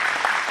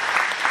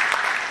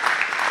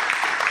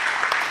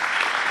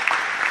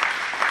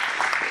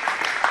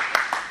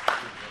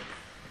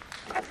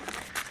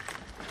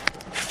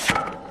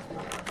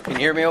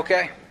hear me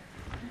okay?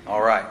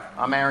 All right.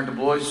 I'm Aaron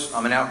DeBlois.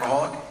 I'm an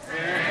alcoholic.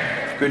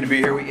 It's good to be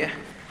here with you.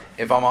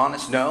 If I'm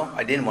honest, no,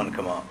 I didn't want to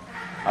come up.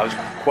 I was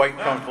quite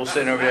comfortable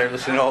sitting over there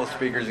listening to all the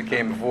speakers that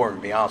came before me,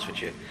 to be honest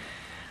with you.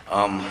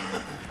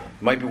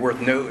 Might be worth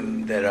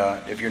noting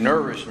that if you're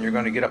nervous and you're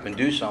going to get up and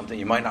do something,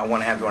 you might not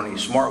want to have one of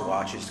these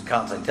smartwatches to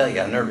constantly tell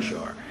you how nervous you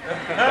are.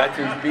 That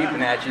thing's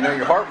beeping at you. You know,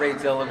 your heart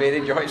rate's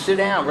elevated. Your heart, sit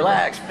down,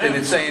 relax. And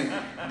it's saying,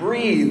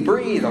 breathe,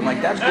 breathe. I'm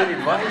like, that's good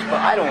advice, but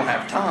I don't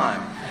have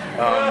time.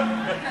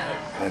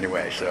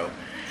 Anyway, so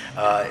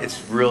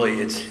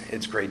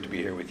it's great to be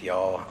here with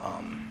y'all.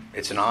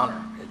 It's an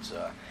honor.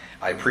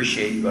 I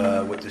appreciate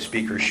what the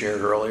speaker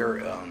shared earlier.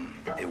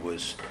 It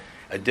was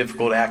a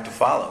difficult act to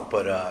follow,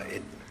 but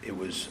it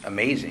was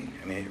amazing.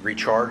 I mean, it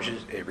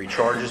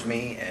recharges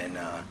me, and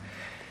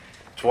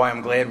that's why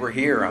I'm glad we're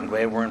here. I'm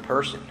glad we're in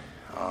person.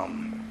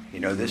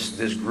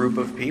 This group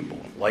of people,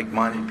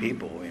 like-minded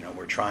people,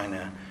 we're trying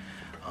to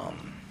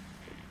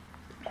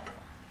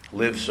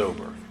live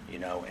sober,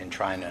 and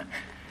trying to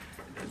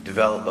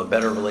develop a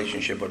better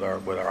relationship with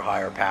our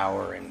higher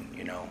power, and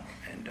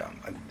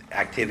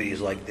activities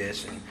like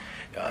this, and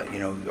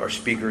our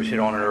speakers hit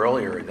on it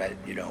earlier,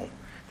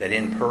 that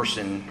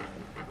in-person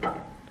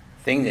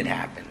thing that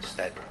happens,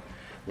 that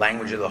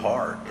language of the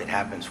heart that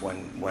happens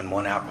when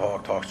one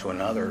alcoholic talks to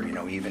another,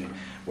 even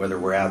whether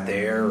we're out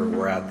there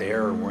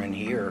or we're in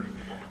here.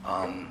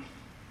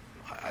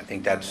 I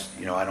think that's,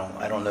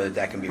 I don't know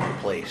that can be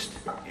replaced.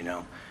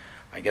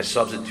 I guess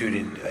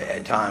substituted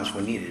at times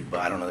when needed, but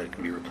I don't know that it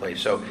can be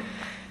replaced. So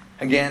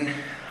again,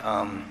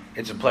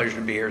 it's a pleasure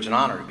to be here. It's an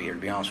honor to be here, to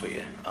be honest with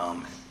you.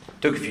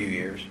 Took a few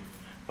years,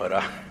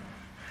 but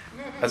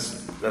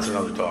that's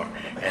another talk.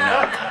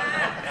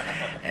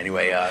 And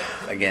anyway,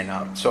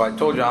 again, so I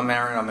told you I'm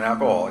Aaron. I'm an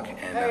alcoholic,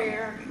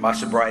 and my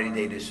sobriety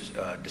date is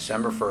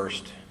December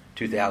 1st,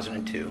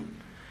 2002.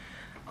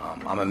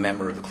 I'm a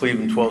member of the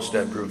Cleveland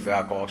 12-step group of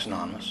Alcoholics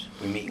Anonymous.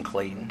 We meet in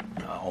Clayton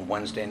on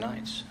Wednesday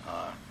nights.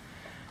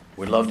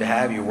 We'd love to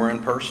have you. We're in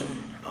person,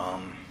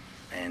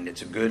 and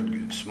it's a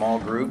good small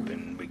group,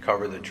 and we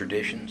cover the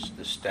traditions,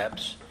 the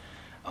steps,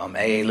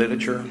 AA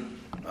literature.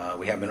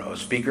 We have a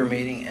speaker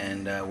meeting,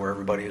 and where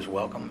everybody is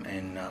welcome,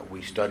 and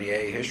we study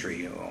AA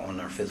history on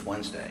our fifth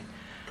Wednesday,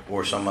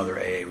 or some other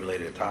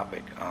AA-related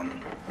topic.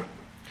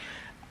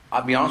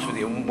 I'll be honest with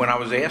you, when I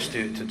was asked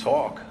to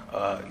talk,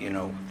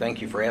 thank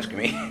you for asking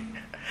me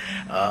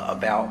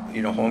about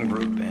home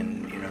group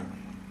and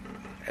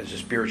as a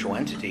spiritual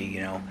entity,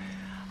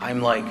 I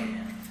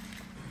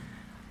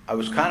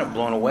was kind of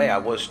blown away.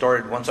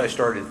 Once I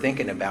started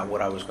thinking about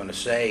what I was going to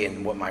say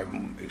and what my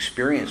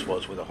experience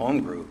was with a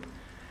home group,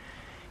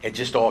 it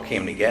just all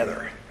came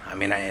together. I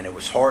mean, and it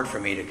was hard for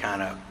me to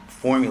kind of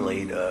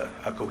formulate a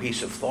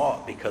cohesive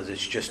thought, because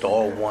it's just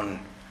all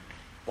one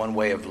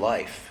way of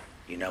life.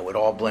 It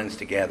all blends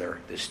together.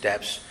 The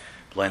steps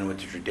blend with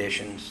the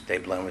traditions. They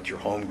blend with your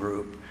home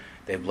group.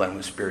 They blend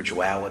with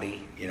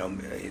spirituality.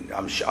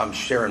 I'm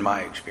sharing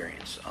my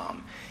experience.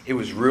 It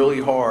was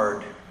really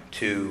hard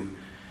to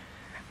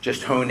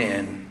just hone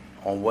in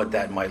on what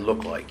that might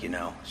look like,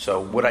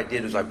 So what I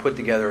did is I put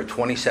together a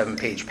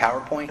 27-page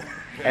PowerPoint,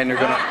 and they're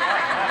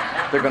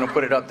gonna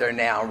put it up there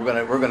now.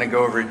 We're gonna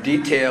go over in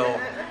detail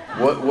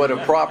what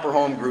a proper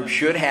home group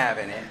should have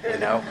in it,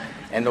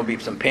 And there'll be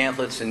some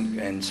pamphlets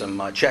and some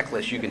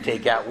checklists you can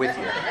take out with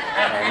you,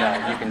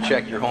 and you can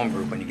check your home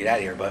group when you get out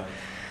of here. But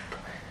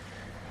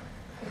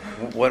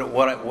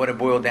what it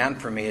boiled down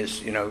for me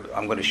is,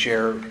 I'm going to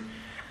share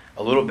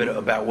a little bit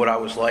about what I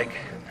was like,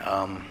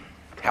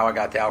 how I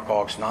got to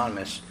Alcoholics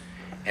Anonymous,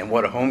 and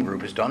what a home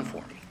group has done for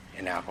me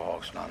in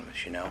Alcoholics Anonymous,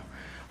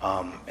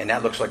 and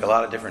that looks like a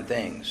lot of different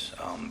things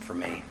for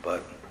me.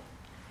 But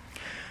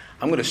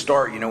I'm going to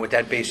start, with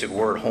that basic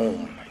word,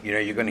 home.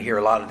 You're going to hear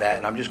a lot of that,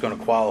 and I'm just going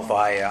to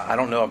qualify. I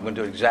don't know if I'm going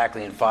to do it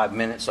exactly in 5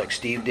 minutes like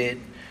Steve did,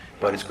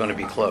 but it's going to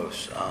be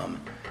close.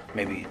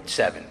 Maybe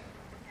 7.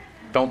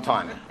 Don't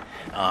time it.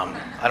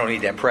 I don't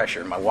need that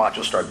pressure. My watch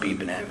will start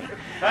beeping at me.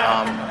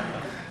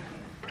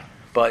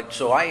 But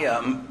so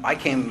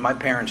my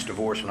parents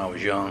divorced when I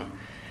was young,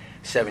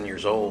 7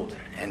 years old,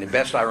 and the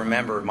best I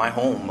remember, my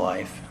home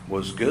life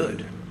was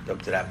good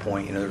up to that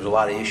point. There was a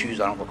lot of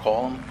issues, I don't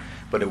recall them,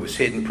 but it was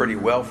hidden pretty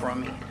well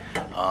from me.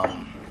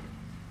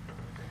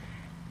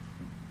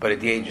 But at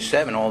the age of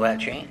 7, all that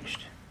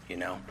changed.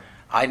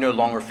 I no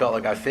longer felt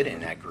like I fit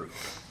in that group.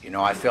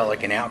 I felt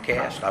like an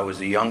outcast. I was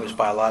the youngest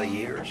by a lot of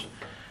years.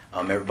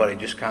 Everybody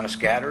just kind of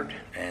scattered,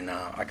 and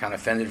I kind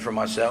of fended for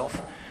myself.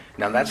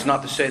 Now, that's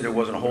not to say there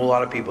wasn't a whole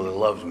lot of people that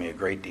loved me a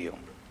great deal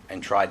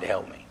and tried to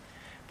help me,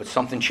 but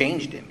something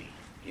changed in me.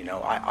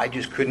 I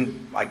just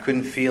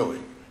couldn't feel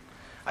it.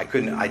 I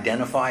couldn't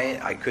identify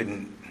it. I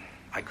couldn't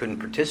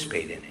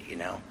participate in it.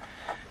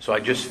 So I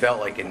just felt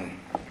like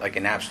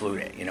an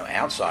absolute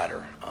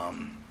outsider.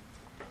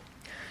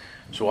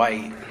 So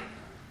I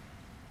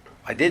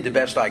did the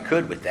best I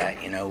could with that.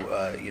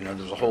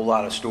 There's a whole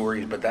lot of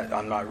stories, but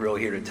I'm not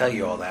really here to tell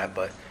you all that.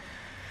 But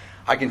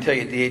I can tell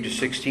you, at the age of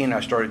 16,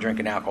 I started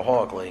drinking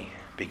alcoholically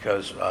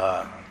because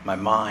my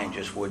mind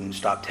just wouldn't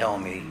stop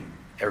telling me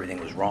everything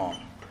was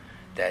wrong.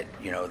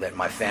 that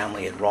my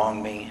family had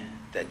wronged me,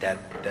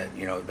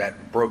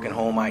 that broken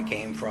home I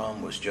came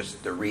from was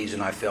just the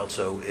reason I felt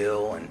so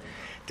ill and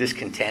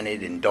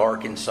discontented and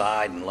dark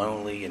inside and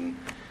lonely. And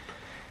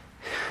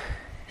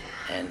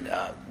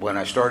when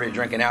I started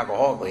drinking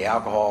alcoholically,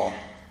 alcohol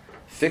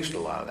fixed a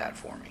lot of that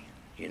for me.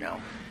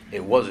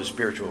 It was a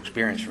spiritual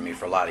experience for me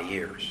for a lot of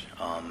years.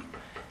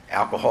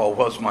 Alcohol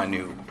was my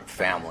new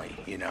family.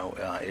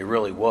 It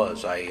really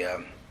was.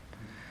 I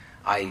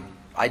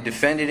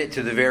defended it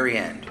to the very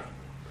end.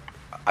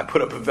 I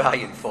put up a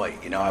valiant fight.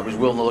 I was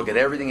willing to look at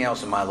everything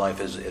else in my life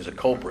as a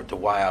culprit to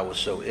why I was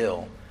so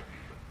ill,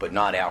 but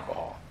not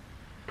alcohol.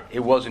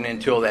 It wasn't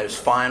until those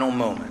final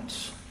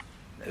moments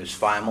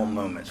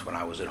when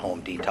I was at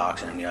home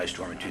detoxing in the ice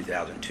storm in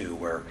 2002,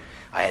 where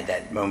I had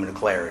that moment of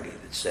clarity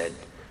that said,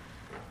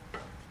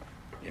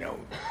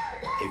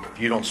 if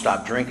you don't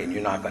stop drinking,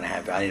 you're not going to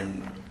have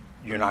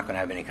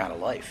any kind of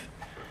life.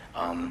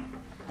 And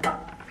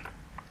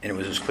it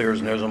was as clear as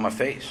the nose on my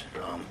face.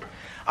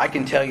 I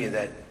can tell you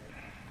that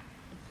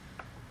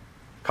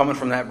coming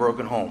from that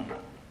broken home,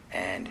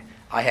 and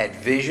I had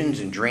visions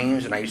and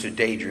dreams, and I used to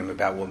daydream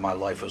about what my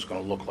life was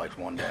going to look like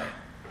one day.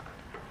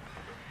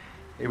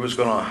 It was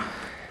going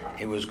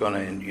to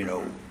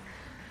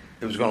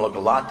look a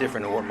lot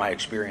different than what my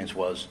experience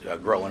was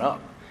growing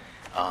up.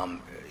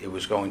 It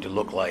was going to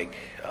look like,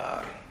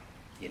 well,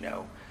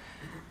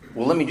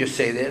 let me just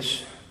say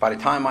this. By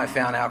the time I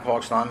found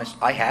Alcoholics Anonymous,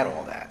 I had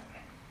all that.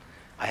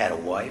 I had a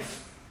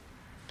wife.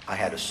 I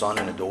had a son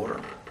and a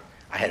daughter.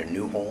 I had a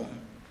new home.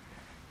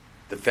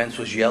 The fence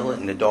was yellow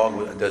and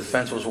the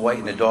fence was white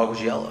and the dog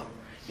was yellow.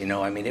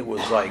 It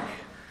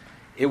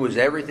was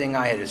everything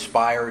I had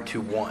aspired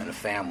to want in a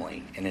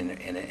family and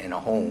in a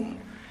home,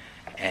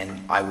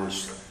 and I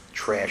was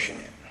trashing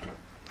it.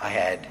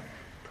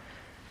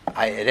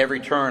 At every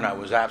turn, I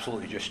was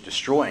absolutely just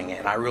destroying it,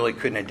 and I really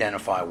couldn't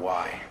identify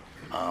why.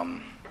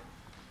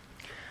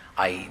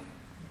 I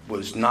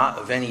was not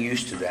of any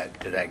use to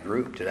that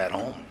group, to that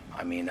home.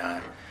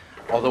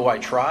 Although I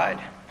tried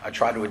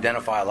to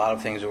identify a lot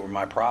of things that were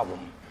my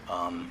problem.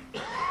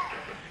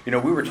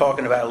 We were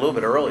talking about a little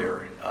bit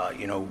earlier,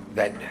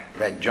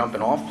 that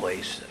jumping off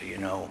place,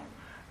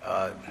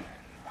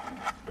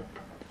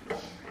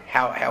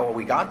 how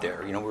we got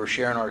there. We were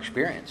sharing our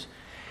experience.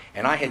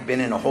 And I had been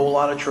in a whole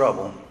lot of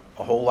trouble,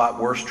 a whole lot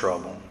worse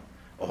trouble,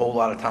 a whole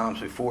lot of times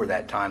before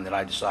that time that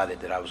I decided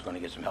that I was going to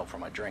get some help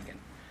from my drinking.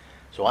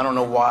 So I don't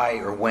know why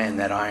or when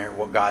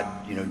what God,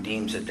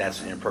 deems that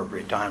that's an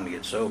appropriate time to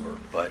get sober,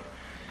 but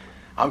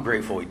I'm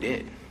grateful He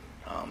did.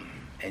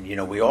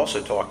 And we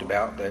also talked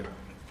about that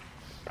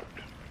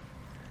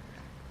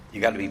you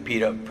got to be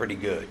beat up pretty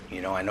good.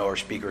 I know our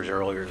speakers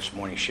earlier this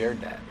morning shared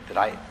that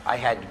I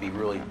had to be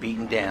really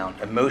beaten down,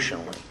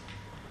 emotionally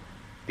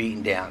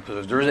beaten down, because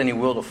if there was any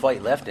will to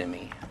fight left in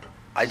me,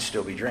 I'd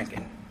still be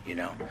drinking,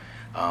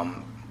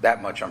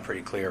 that much I'm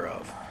pretty clear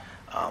of.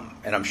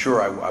 And I'm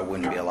sure I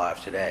wouldn't be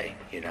alive today,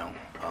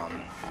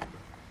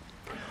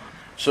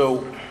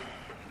 So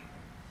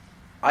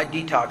I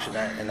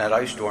detoxed in that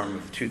ice storm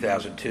of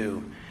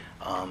 2002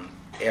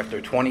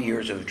 after 20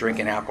 years of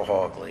drinking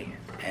alcoholically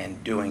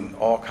and doing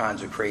all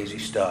kinds of crazy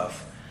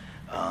stuff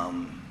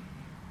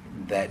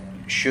that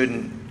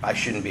I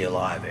shouldn't be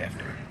alive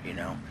after,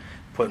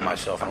 putting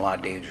myself in a lot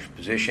of dangerous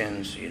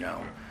positions,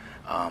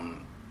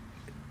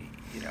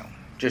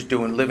 just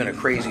living a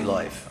crazy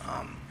life.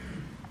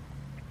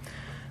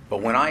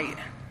 But when I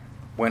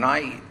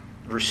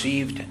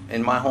received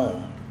in my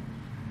home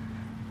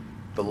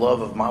the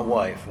love of my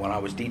wife when I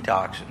was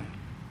detoxing,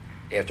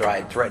 after I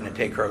had threatened to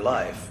take her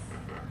life,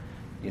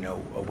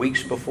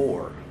 weeks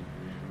before,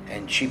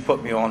 and she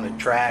put me on the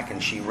track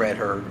and she read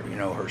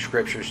her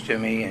scriptures to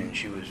me, and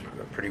she was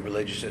pretty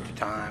religious at the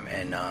time,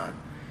 and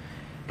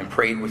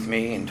prayed with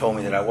me and told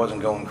me that I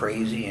wasn't going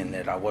crazy and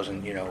that I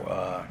wasn't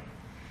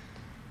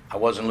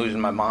losing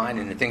my mind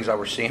and the things I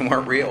was seeing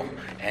weren't real.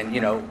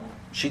 And,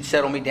 she'd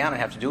settle me down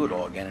and have to do it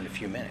all again in a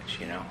few minutes,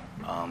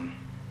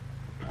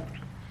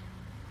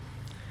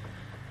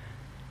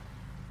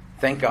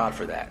 Thank God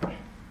for that.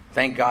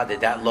 Thank God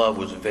that love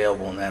was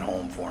available in that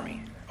home for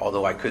me,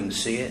 although I couldn't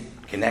see it,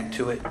 connect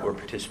to it, or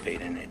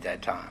participate in it at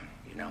that time,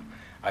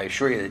 I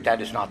assure you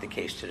that is not the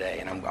case today,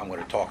 and I'm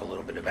going to talk a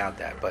little bit about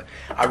that. But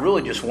I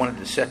really just wanted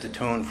to set the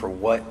tone for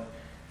what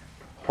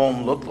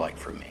home looked like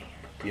for me.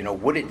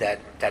 What did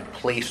that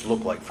place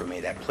look like for me,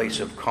 that place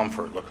of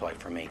comfort look like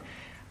for me?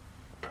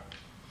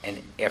 And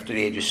after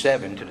the age of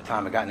 7, to the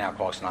time I got in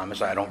Alcoholics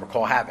Anonymous, I don't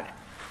recall having it,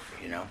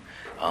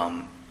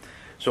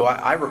 So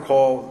I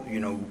recall,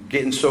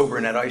 getting sober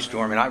in that ice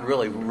storm, and I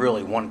really,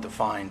 really wanted to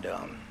find,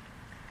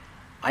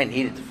 I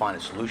needed to find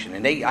a solution.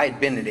 And I had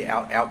been to the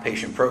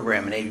outpatient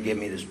program, and they gave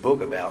me this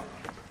book about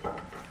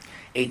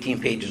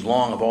 18 pages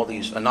long of all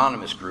these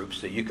anonymous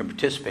groups that you can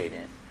participate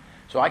in.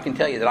 So I can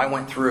tell you that I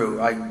went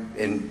through,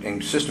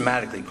 and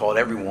systematically called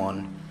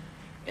everyone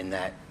in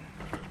that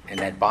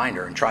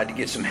binder and tried to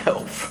get some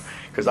help,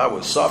 because I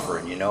was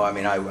suffering,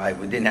 I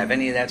didn't have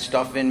any of that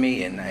stuff in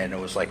me, and it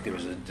was like there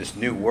was this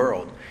new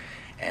world.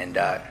 And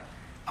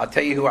I'll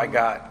tell you who I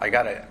got. I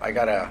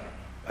got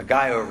a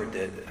guy over at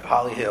the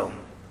Holly Hill.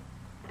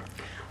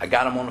 I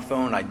got him on the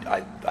phone.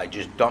 I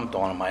just dumped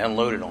on him. I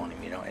unloaded on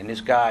him, and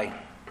this guy,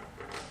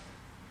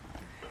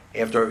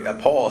 after a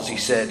pause, he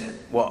said,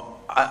 well,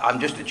 I'm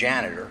just a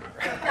janitor.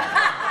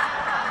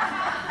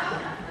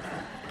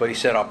 But he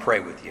said, I'll pray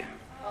with you.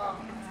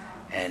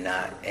 And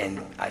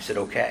I said,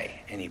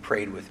 okay. And he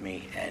prayed with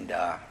me, and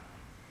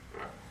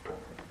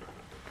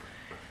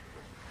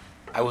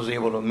I was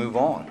able to move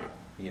on,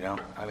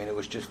 I mean, it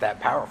was just that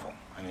powerful.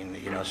 I mean,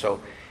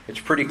 so it's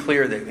pretty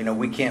clear that,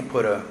 we can't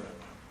put a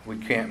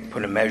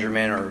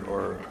measurement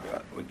or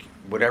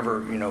whatever,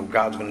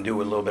 God's going to do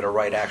with a little bit of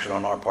right action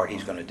on our part,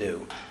 he's going to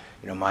do.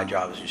 My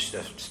job is just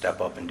to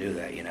step up and do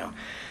that,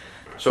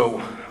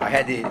 So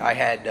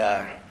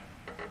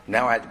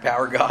now I had the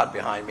power of God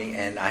behind me,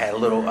 and I had a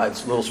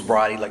little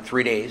sobriety, like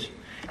 3 days,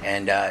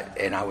 and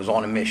I was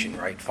on a mission,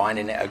 right?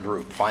 Finding a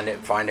group, find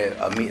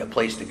a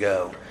place to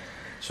go.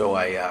 So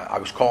I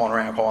was calling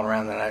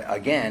around,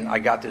 and I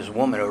got this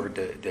woman over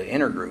at the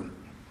inner group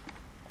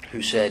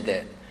who said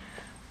that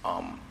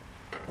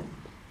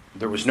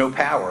there was no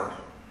power.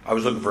 I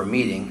was looking for a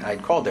meeting.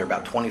 I'd called there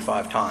about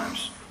 25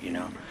 times,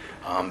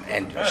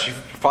 and she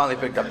finally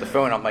picked up the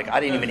phone. I'm like,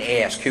 I didn't even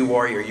ask, who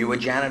are you? Are you a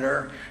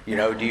janitor? Do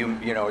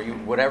you,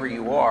 whatever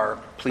you are,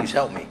 please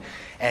help me.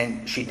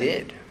 And she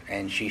did.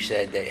 And she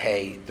said that,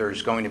 hey,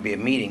 there's going to be a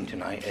meeting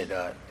tonight at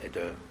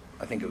the,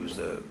 I think it was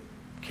the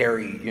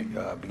Cary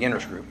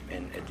beginners group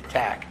at the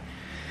TAC.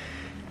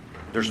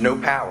 There's no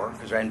power,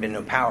 because there hadn't been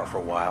no power for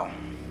a while.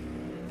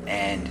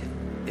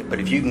 But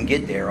if you can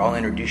get there, I'll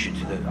introduce you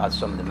to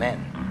some of the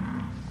men.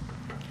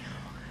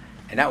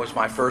 And that was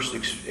my first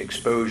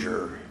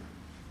exposure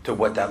to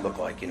what that looked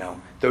like.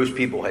 Those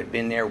people had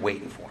been there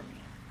waiting for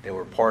me. They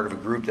were part of a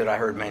group that I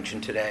heard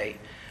mentioned today.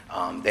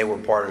 They were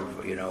part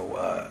of,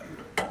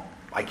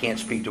 I can't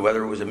speak to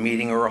whether it was a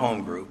meeting or a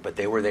home group, but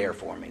they were there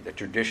for me. The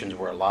traditions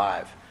were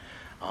alive.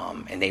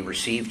 And they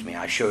received me.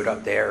 I showed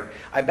up there.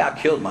 I about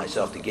killed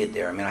myself to get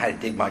there. I mean, I had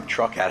to dig my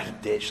truck out of the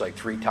ditch like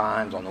 3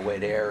 times on the way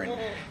there,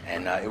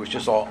 and it was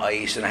just all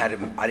ice, and I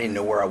didn't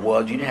know where I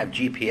was. You didn't have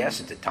GPS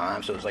at the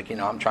time, so it was like,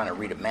 I'm trying to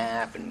read a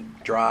map and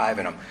drive,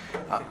 and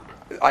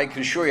I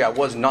can assure you I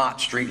was not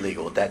street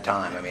legal at that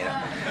time. I mean,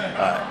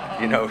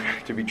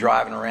 to be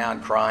driving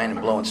around crying and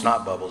blowing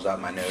snot bubbles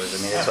out my nose. I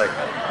mean, it's like,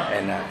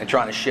 and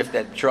trying to shift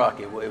that truck,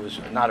 it was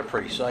not a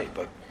pretty sight,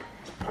 but.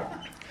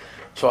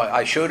 So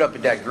I showed up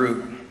at that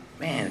group.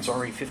 Man, it's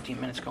already 15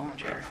 minutes gone,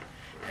 Jerry.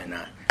 And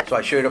so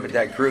I showed up at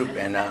that group,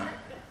 and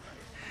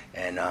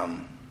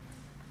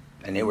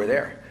they were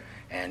there.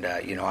 And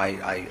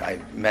I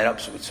met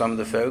up with some of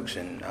the folks,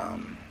 and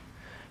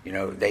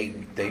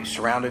they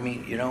surrounded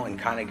me, and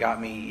kind of got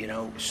me,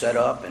 set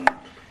up,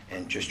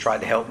 and just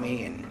tried to help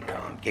me, and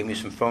gave me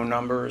some phone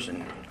numbers,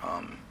 and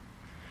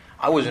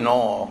I was in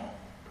awe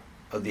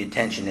of the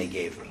attention they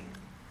gave me.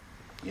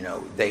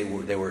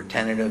 They were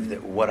attentive to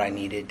what I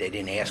needed. They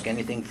didn't ask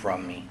anything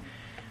from me.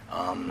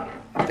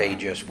 They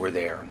just were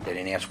there. They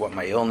didn't ask what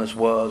my illness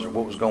was or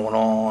what was going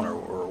on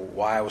or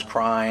why I was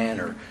crying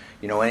or,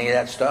 any of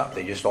that stuff.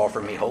 They just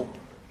offered me hope,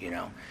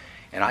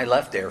 And I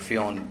left there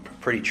feeling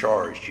pretty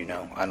charged,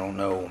 I don't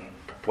know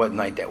what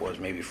night that was,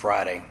 maybe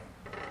Friday.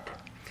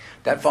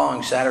 That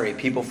following Saturday,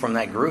 people from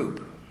that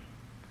group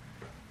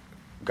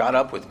got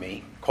up with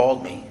me,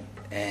 called me,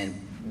 and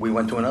we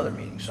went to another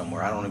meeting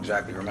somewhere. I don't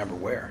exactly remember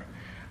where.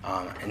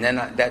 And then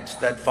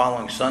that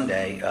following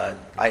Sunday,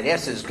 I'd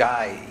asked this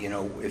guy,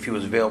 if he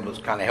was available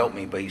to kind of help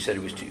me, but he said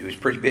he was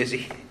pretty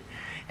busy,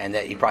 and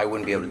that he probably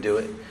wouldn't be able to do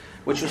it,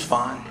 which was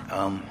fine.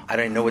 I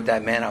didn't know what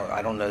that meant.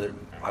 I don't know that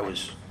I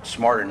was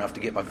smart enough to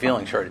get my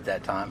feelings hurt at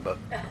that time,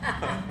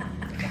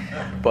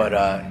 but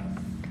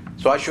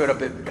so I showed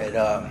up at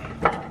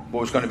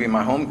what was going to be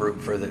my home group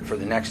for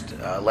the next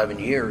 11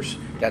 years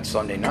that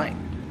Sunday night,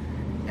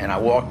 and I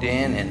walked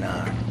in, and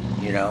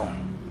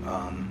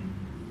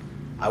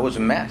I was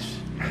a mess.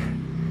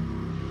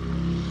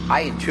 I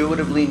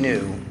intuitively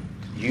knew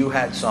you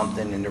had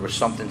something, and there was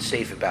something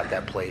safe about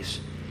that place,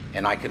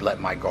 and I could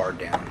let my guard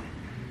down.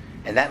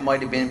 And that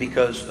might have been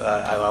because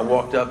I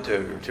walked up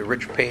to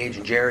Richard Page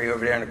and Jerry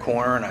over there in the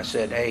corner, and I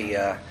said, hey,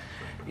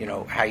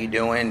 how you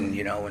doing?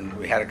 And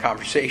we had a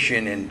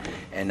conversation,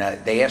 and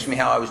they asked me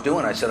how I was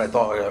doing. I said I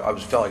felt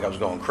like I was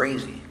going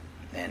crazy,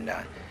 and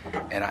I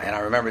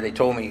remember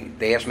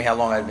they asked me how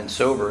long I'd been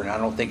sober, and I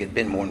don't think it'd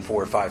been more than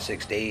 4 or 5,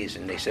 6 days,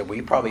 and they said, well,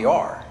 you probably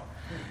are.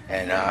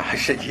 And I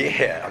said,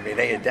 yeah. I mean,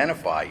 they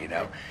identify,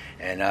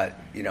 and that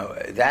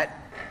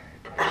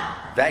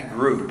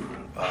group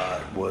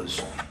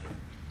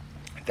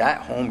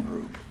that home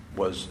group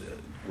was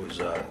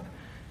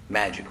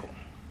magical.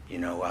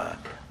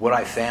 What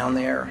I found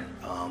there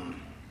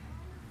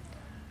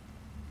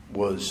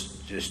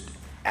was just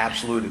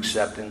absolute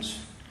acceptance.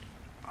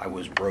 I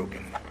was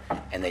broken,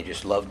 and they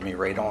just loved me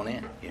right on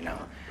in,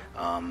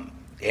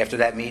 After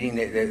that meeting,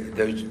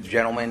 those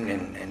gentlemen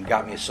and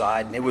got me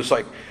aside, and it was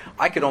like,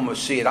 I could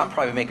almost see it. I'm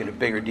probably making a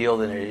bigger deal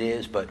than it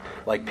is, but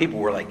like people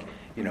were like,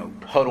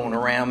 huddling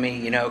around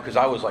me, because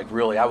I was like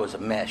I was a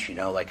mess,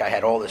 like I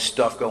had all this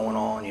stuff going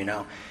on,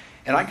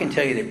 And I can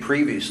tell you that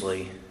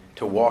previously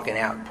to walking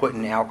out,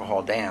 putting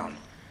alcohol down,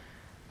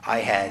 I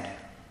had,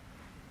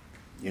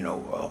 I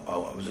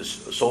was a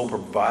sole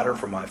provider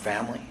for my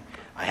family.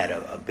 I had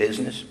a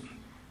business.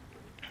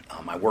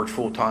 I worked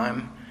full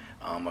time.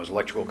 I was an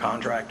electrical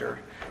contractor.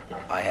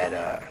 I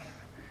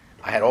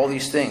had all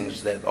these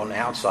things that on the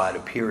outside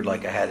appeared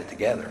like I had it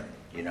together,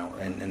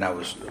 and I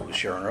was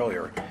sharing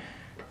earlier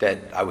that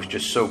I was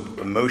just so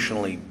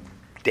emotionally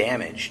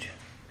damaged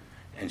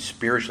and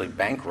spiritually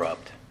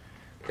bankrupt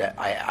that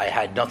I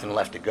had nothing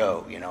left to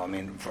go.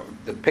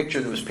 The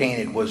picture that was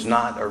painted was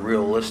not a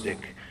realistic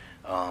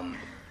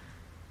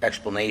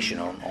explanation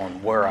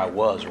on where I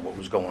was or what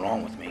was going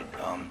on with me.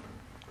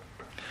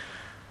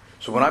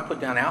 So when I put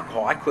down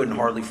alcohol, I couldn't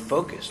hardly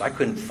focus. I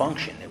couldn't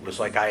function. It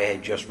was like I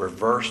had just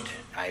reversed.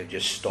 I had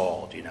just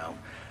stalled,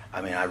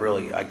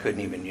 I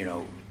couldn't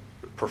even,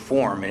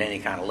 perform at any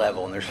kind of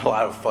level. And there's a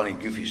lot of funny,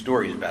 goofy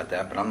stories about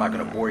that, but I'm not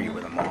going to bore you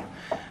with them all.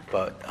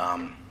 But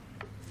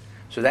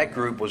so that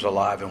group was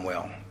alive and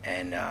well.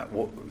 And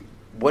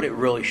what it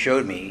really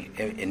showed me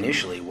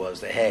initially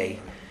was that, hey,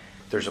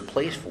 there's a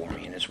place for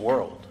me in this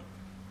world.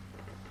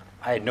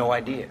 I had no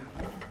idea.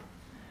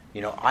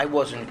 I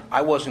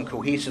wasn't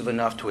cohesive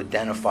enough to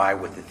identify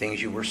with the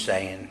things you were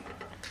saying.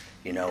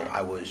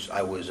 I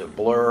was a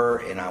blur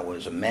and I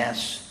was a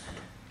mess,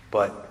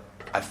 but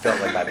I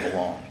felt like I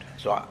belonged.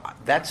 So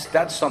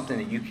that's something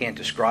that you can't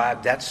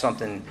describe. That's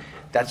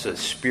a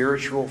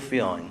spiritual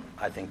feeling,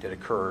 I think, that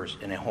occurs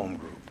in a home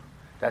group.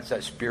 That's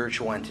that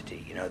spiritual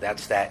entity.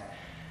 That's that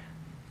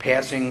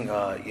passing,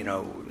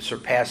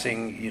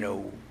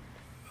 surpassing,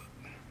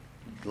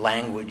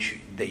 language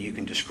that you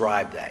can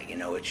describe that.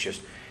 It's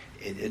just,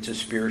 it's a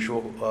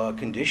spiritual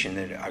condition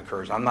that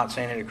occurs. I'm not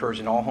saying it occurs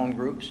in all home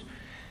groups,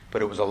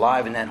 but it was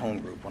alive in that home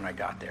group when I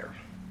got there.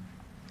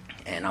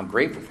 And I'm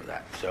grateful for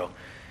that. So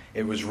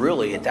it was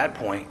really, at that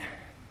point,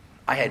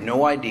 I had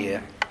no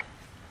idea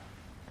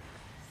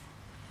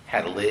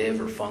how to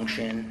live or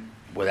function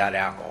without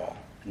alcohol.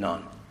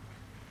 None.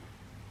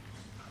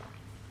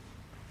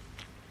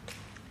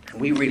 And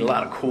we read a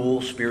lot of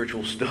cool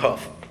spiritual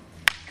stuff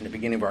in the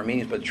beginning of our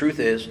meetings, but the truth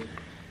is,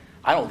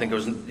 I don't think it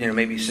was,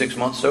 maybe 6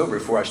 months sober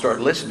before I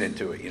started listening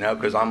to it,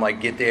 because I'm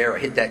like, get there, I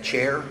hit that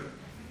chair,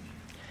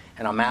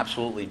 and I'm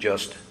absolutely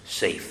just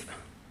safe.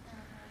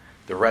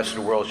 The rest of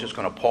the world is just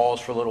going to pause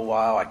for a little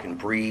while. I can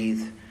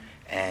breathe,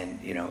 and,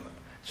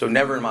 so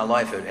never in my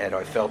life had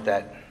I felt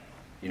that,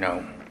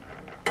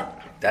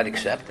 that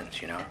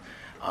acceptance,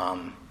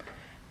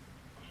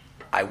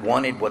 I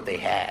wanted what they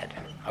had.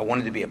 I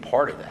wanted to be a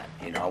part of that,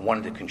 I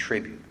wanted to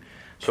contribute.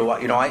 So,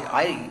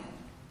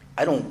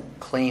 I don't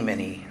claim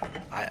any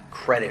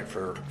credit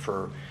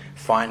for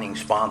finding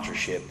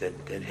sponsorship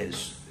that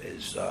has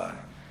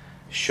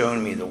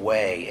shown me the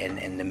way,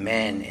 and the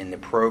men in the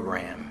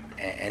program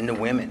and the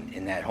women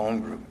in that home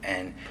group,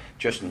 and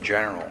just in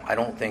general. I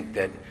don't think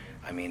that,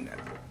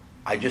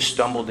 I just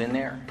stumbled in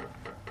there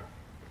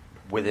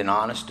with an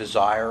honest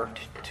desire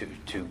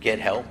to get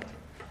help,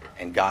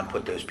 and God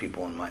put those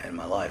people in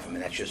my life.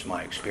 That's just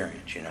my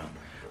experience,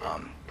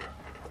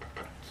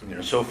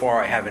 So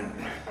far I haven't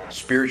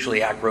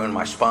spiritually outgrown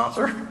my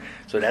sponsor,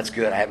 so that's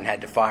good. I haven't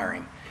had to fire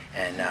him,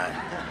 and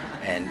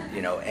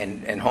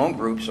home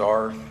groups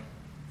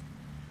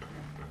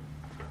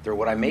they're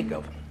what I make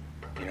of them.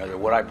 They're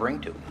what I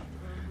bring to them.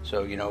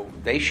 So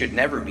they should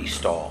never be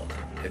stalled.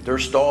 If they're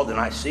stalled and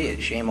I see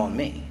it, shame on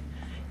me.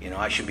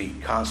 I should be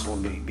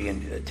constantly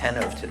being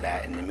attentive to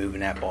that and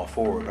moving that ball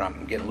forward. But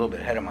I'm getting a little bit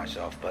ahead of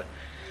myself. But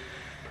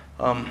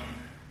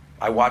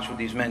I watch what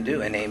these men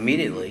do, and they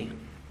immediately.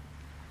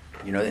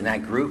 In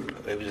that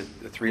group, it was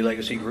a 3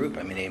 legacy group.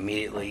 They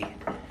immediately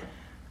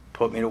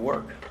put me to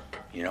work.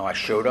 I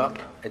showed up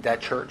at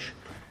that church.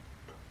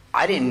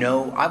 I didn't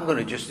know. I'm going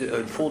to just,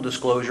 full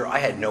disclosure, I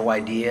had no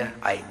idea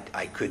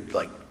I could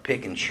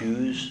pick and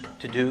choose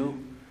to do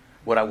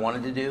what I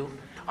wanted to do.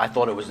 I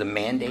thought it was the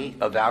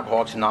mandate of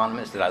Alcoholics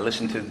Anonymous that I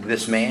listen to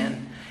this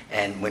man.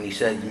 And when he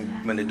said,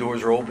 when the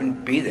doors are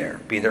open, be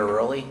there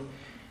early.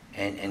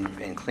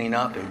 And clean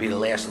up and be the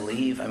last to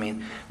leave.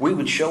 We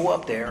would show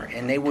up there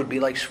and they would be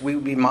we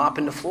would be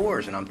mopping the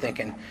floors, and I'm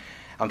thinking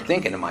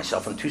to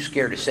myself, I'm too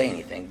scared to say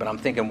anything, but I'm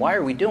thinking, why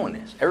are we doing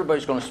this?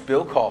 Everybody's going to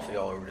spill coffee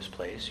all over this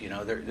place.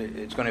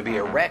 It's going to be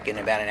a wreck in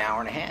about an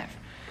hour and a half.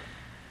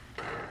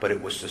 But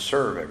it was to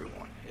serve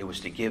everyone. It was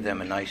to give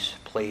them a nice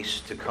place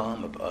to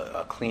come,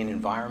 a clean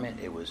environment.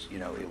 It was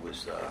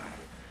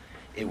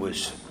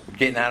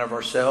getting out of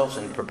ourselves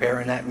and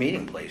preparing that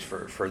meeting place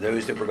for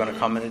those that were going to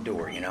come in the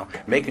door,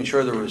 making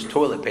sure there was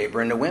toilet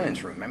paper in the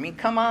women's room.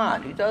 Come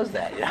on, who does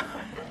that?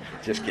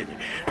 Just kidding.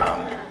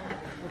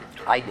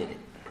 I did it,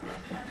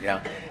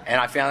 and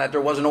I found out there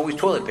wasn't always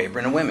toilet paper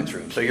in the women's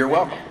room, so you're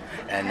welcome.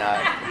 And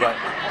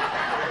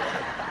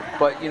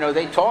but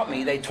they taught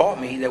me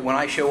that when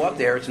I show up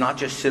there, it's not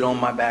just sit on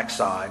my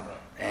backside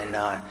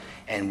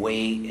and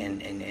wait,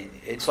 and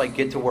it's like,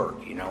 get to work,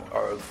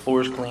 Are the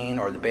floors clean?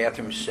 Are the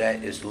bathrooms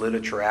set? Is the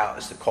literature out?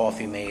 Is the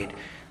coffee made?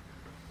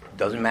 It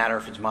doesn't matter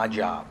if it's my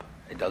job.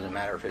 It doesn't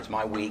matter if it's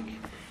my week.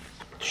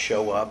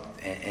 show up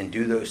and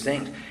do those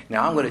things.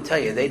 Now, I'm going to tell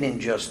you, they didn't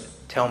just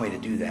tell me to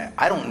do that.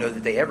 I don't know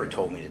that they ever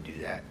told me to do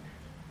that.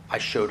 I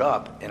showed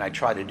up and I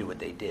tried to do what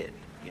they did,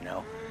 you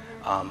know.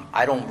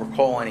 I don't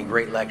recall any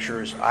great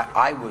lectures.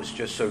 I was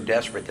just so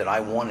desperate that I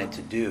wanted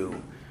to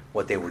do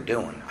what they were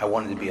doing. I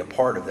wanted to be a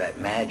part of that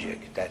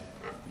magic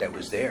that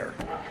was there.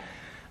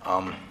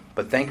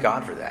 But thank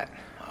God for that.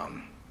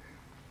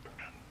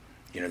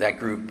 You know, that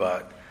group,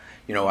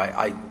 you know,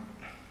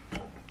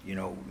 you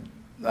know,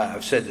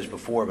 I've said this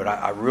before, but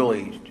I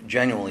really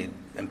genuinely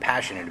am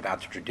passionate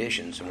about the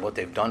traditions and what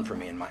they've done for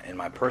me in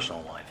my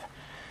personal life.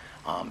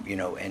 You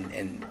know,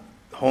 and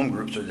home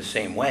groups are the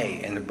same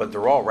way, but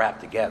they're all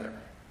wrapped together.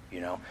 You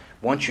know,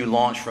 once you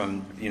launch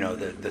from, you know,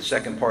 the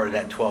second part of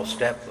that 12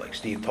 step, like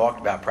Steve talked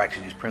about,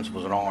 practicing these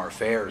principles in all our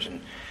affairs,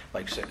 and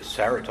like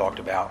Sarah talked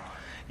about,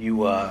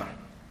 you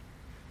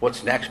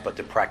what's next but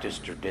to practice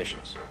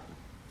traditions?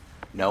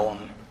 Know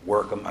them,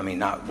 work them. I mean,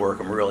 not work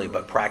them really,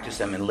 but practice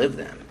them and live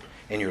them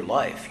in your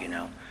life. You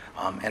know,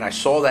 and I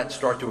saw that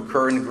start to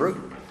occur in the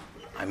group.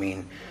 I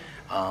mean,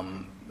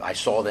 I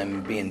saw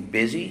them being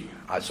busy.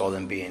 I saw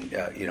them being,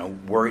 you know,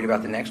 worried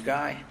about the next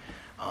guy.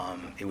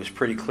 It was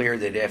pretty clear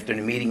that after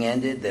the meeting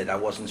ended that I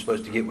wasn't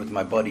supposed to get with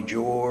my buddy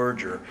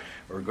George or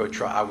go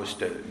try. I was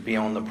to be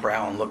on the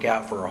prowl and look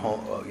out for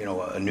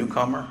a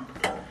newcomer,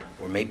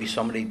 or maybe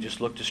somebody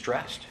just looked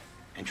distressed,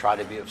 and try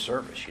to be of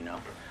service. You know,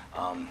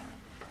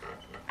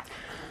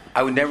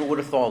 I would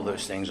have thought of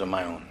those things on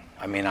my own.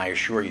 I mean, I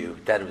assure you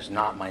that it was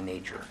not my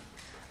nature.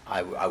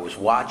 I was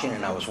watching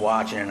and I was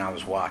watching and I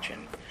was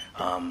watching.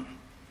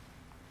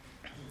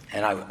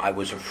 And I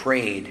was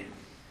afraid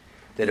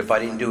that if I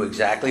didn't do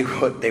exactly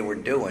what they were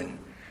doing,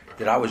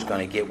 that I was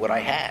going to get what I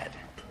had.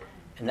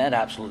 And that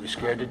absolutely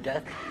scared me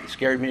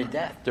to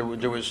death.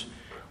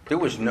 There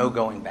was no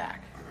going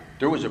back.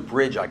 There was a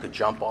bridge I could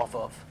jump off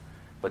of,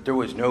 but there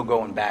was no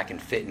going back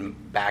and fitting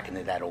back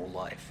into that old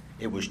life.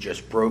 It was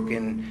just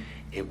broken.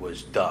 It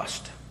was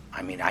dust.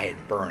 I mean, I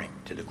had burned it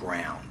to the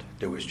ground.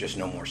 There was just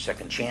no more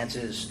second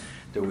chances.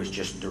 There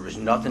was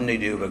nothing to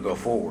do but go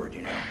forward,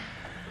 you know.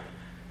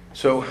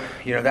 So,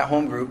 you know, that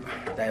home group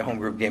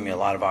gave me a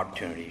lot of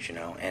opportunities, you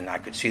know, and I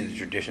could see the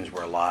traditions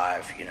were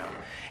alive, you know.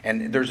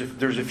 And there's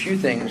a few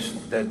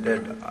things that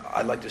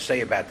I'd like to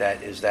say about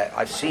that, is that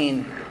I've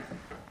seen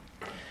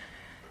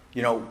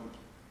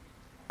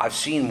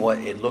what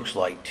it looks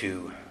like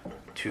to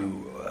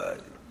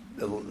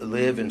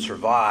live and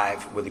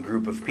survive with a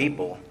group of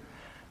people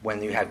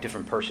when you have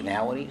different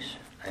personalities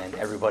and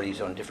everybody's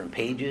on different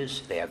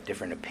pages. They have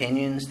different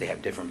opinions. They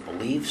have different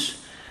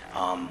beliefs.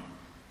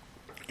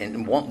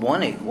 And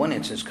one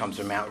instance comes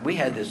to mind. We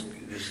had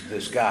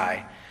this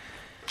guy.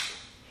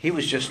 He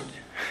was just,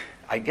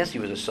 I guess he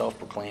was a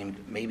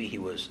self-proclaimed, maybe he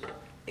was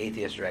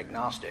atheist or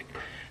agnostic,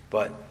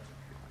 and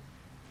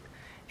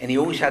he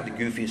always had the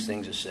goofiest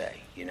things to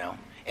say, you know.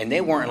 And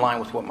they weren't in line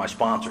with what my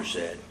sponsor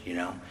said, you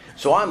know.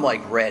 So I'm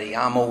like ready.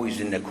 I'm always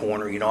in the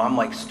corner, you know. I'm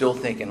like still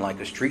thinking like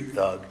a street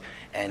thug,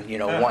 and you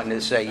know, wanting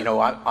to say, you know,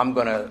 I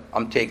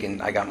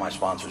got my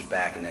sponsors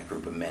back in that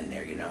group of men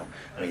there, you know.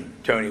 I mean,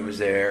 Tony was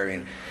there,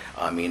 and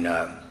I mean,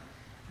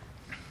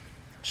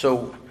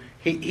 so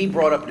he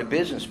brought up at a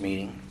business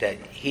meeting that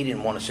he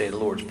didn't want to say the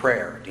Lord's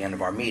Prayer at the end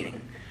of our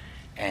meeting,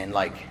 and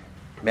like,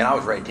 man, I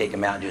was ready to take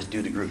him out and just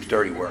do the group's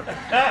dirty work.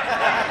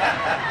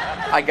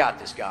 I got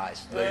this,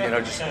 guys. You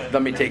know, just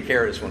let me take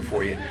care of this one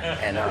for you.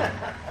 And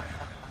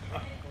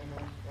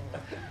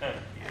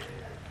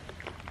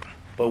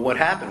but what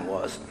happened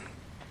was,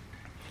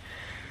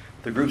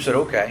 the group said,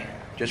 okay,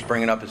 just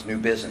bring it up as new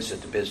business at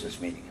the business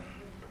meeting.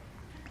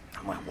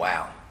 I'm like,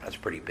 wow, that's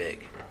pretty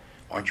big.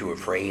 Aren't you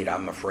afraid?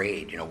 I'm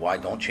afraid. You know, why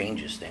don't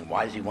change this thing?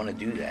 Why does he want to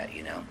do that,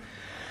 you know?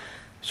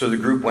 So the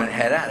group went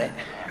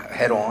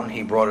head on.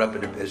 He brought it up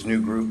as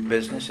new group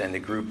business, and the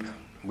group,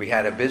 we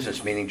had a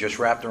business meeting just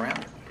wrapped around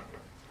it.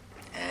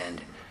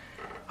 And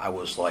I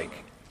was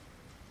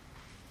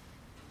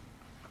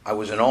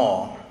in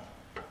awe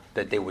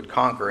that they would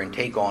conquer and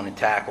take on and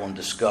tackle and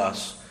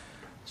discuss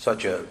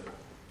such a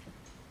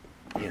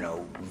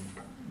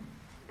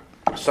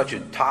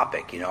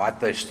topic, you know. I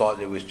just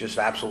thought it was just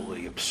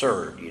absolutely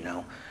absurd, you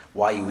know,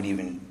 why you would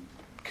even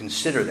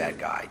consider that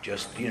guy.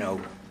 Just, you know,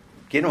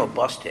 get him a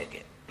bus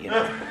ticket, you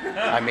know.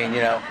 I mean,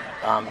 you know,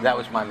 that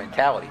was my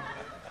mentality.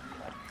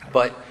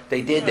 But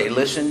they did. They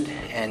listened,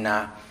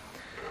 and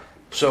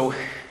so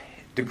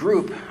the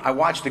group, I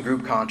watched the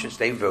group conscience.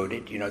 They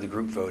voted, you know, the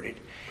group voted.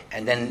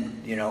 And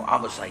then, you know,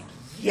 I was like,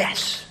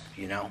 yes,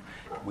 you know,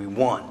 we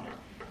won.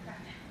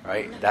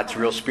 Right? That's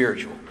real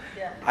spiritual.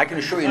 I can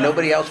assure you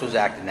nobody else was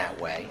acting that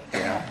way, you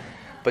know.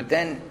 But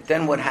then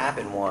what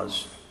happened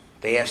was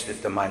they asked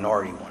if the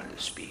minority wanted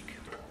to speak.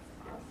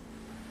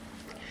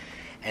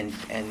 And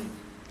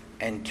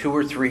two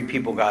or three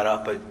people got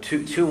up, but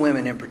two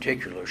women in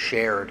particular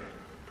shared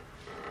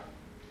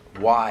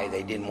why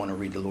they didn't want to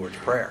read the Lord's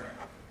Prayer.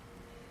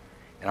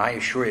 And I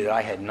assure you that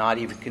I had not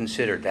even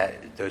considered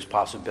those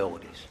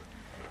possibilities.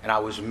 And I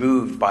was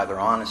moved by their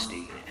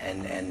honesty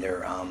and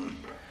their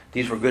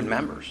these were good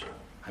members.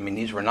 I mean,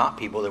 these were not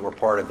people that were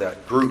part of the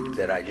group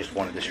that I just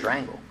wanted to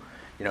strangle.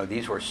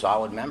 these were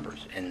solid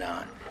members, and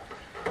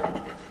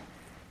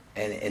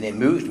it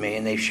moved me,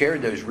 and they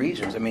shared those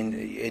reasons. I mean,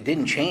 it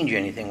didn't change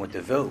anything with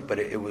the vote, but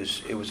it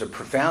was a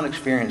profound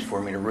experience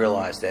for me to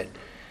realize that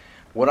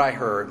what I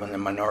heard when the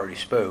minority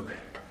spoke,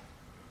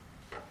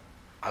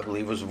 I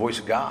believe, was the voice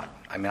of God.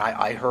 I mean,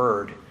 I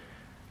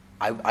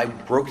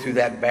broke through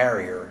that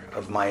barrier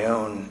of my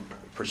own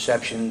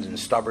perceptions and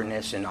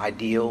stubbornness and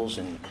ideals,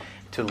 and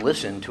to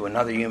listen to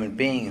another human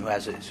being who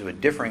has a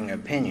differing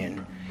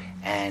opinion,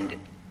 and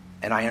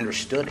I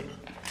understood it.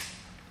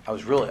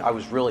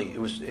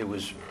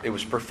 It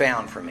was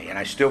profound for me, and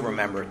I still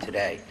remember it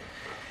today.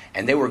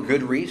 And they were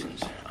good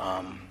reasons.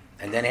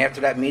 And then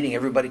after that meeting,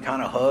 everybody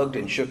kind of hugged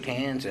and shook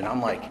hands, and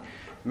I'm like,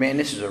 man,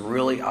 this is a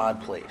really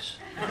odd place.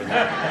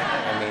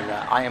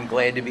 I am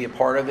glad to be a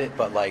part of it,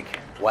 but like,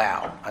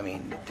 wow. I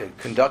mean, to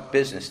conduct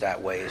business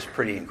that way is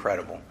pretty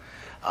incredible.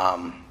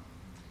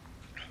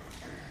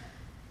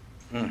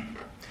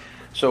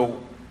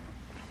 So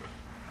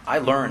I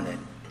learned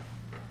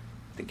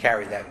to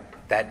carry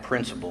that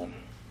principle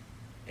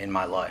in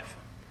my life,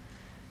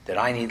 that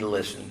I need to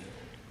listen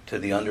to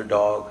the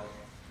underdog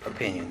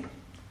opinion,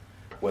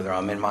 whether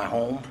I'm in my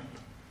home,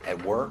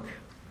 at work,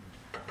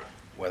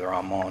 whether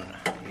I'm on,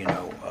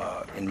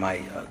 in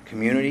my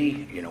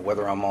community,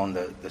 whether I'm on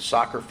the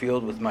soccer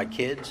field with my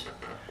kids.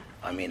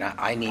 I mean,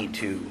 I need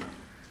to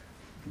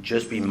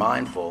just be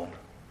mindful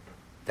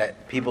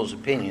that people's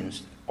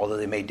opinions, although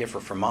they may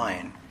differ from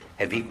mine,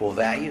 have equal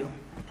value,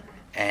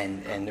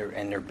 and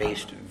they're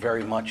based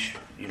very much,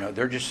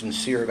 they're just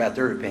sincere about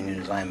their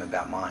opinion as I am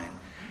about mine.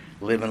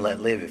 Live and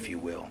let live, if you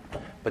will.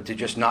 But to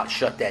just not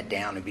shut that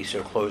down and be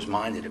so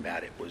closed-minded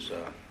about it was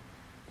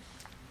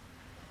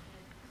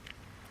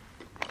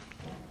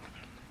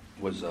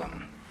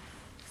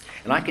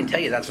and I can tell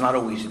you that's not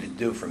always easy to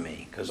do for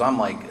me, because I'm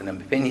like an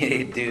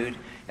opinionated dude,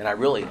 and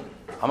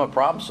I'm a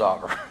problem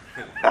solver.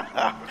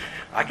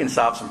 I can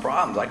solve some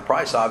problems. I can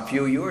probably solve a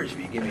few of yours if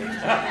you give me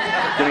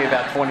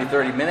about 20,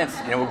 30 minutes.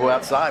 We'll go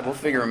outside. We'll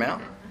figure them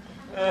out.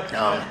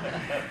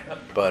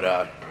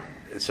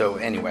 So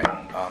anyway,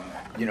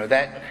 and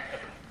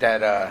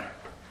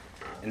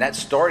that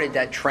started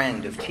that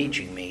trend of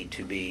teaching me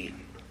to be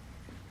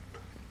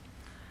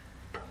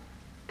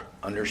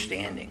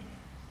understanding,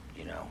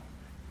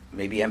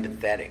 maybe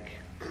empathetic,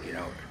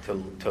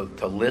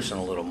 to listen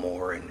a little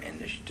more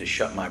and to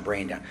shut my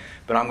brain down.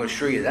 But I'm going to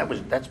assure you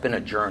that's been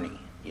a journey.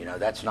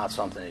 That's not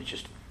something that's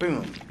just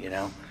boom,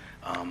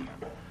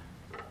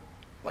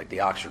 like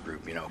the Oxford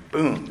group,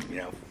 boom,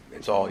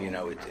 it's all,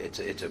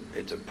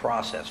 it's a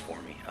process for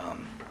me.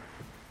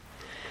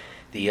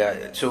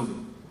 So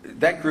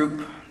that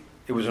group,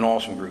 it was an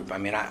awesome group. I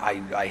mean,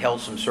 I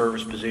held some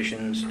service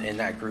positions in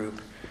that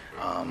group.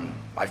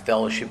 I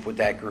fellowshiped with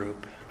that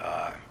group.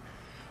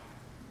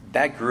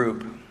 That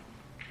group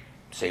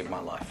saved my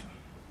life.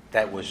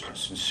 That was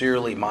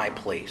sincerely my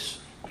place,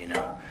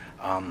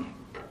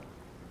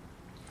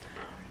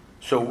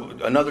 So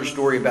another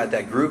story about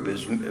that group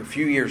is a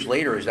few years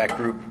later,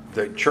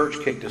 the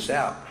church kicked us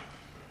out.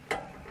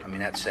 I mean,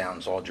 that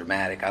sounds all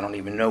dramatic. I don't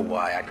even know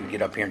why. I could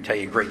get up here and tell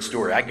you a great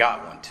story. I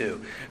got one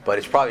too, but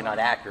it's probably not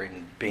accurate.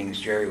 And being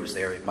as Jerry was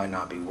there, it might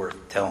not be worth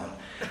telling,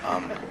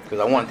 because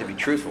I wanted to be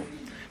truthful.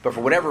 But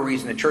for whatever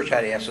reason, the church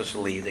had to ask us to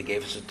leave. They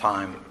gave us a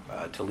time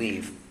to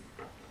leave,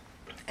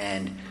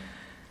 and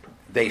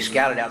they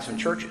scouted out some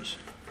churches.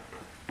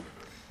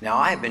 Now,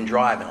 I have been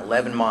driving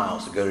 11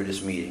 miles to go to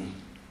this meeting.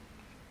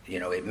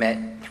 It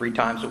met 3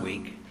 times a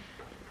week.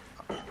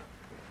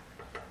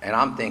 And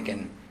I'm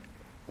thinking,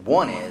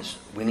 one is,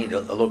 we need a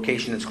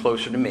location that's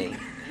closer to me.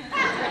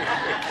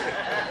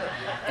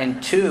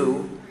 And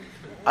 2,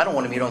 I don't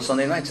want to meet on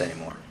Sunday nights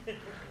anymore.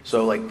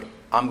 So,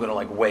 I'm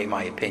going to, weigh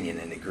my opinion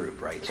in the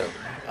group, right?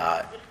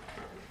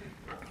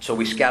 So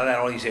we scouted out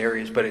all these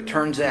areas, but it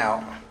turns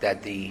out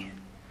that the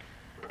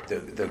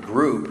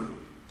group,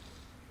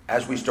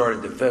 as we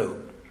started to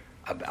vote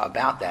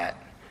about that,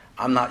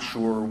 I'm not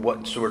sure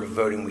what sort of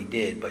voting we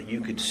did, but you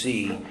could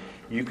see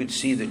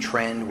the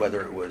trend,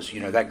 whether it was,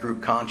 that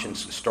group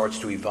conscience starts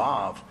to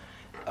evolve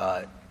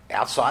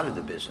outside of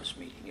the business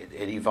meeting.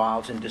 It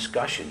evolves in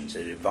discussions.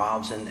 It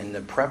evolves in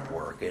the prep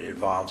work. It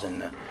evolves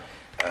in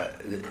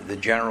the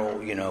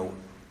general,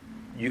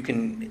 you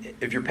can,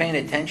 if you're paying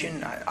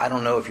attention, I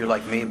don't know if you're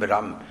like me, but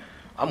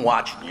I'm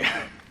watching you.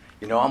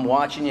 I'm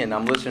watching you and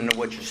I'm listening to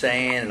what you're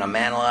saying and I'm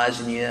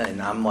analyzing you,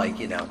 and I'm like,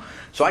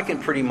 so I can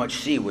pretty much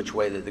see which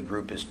way that the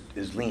group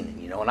is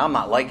leaning, and I'm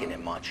not liking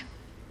it much.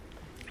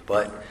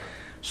 But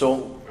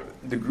so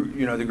the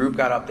group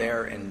got up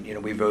there and,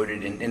 we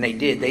voted, and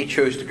they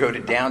chose to go to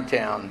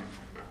downtown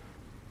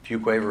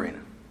Fuquay Arena.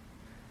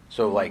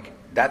 So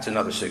that's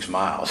another 6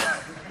 miles.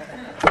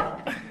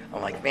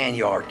 I'm like, man,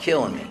 y'all are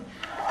killing me.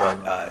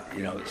 But,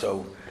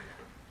 so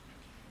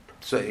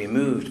he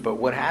moved. But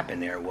what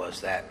happened there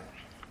was that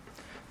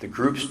the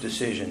group's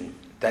decision,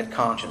 that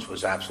conscience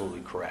was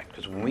absolutely correct.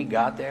 Because when we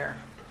got there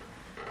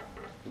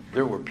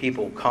were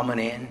people coming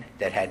in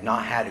that had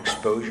not had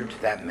exposure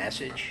to that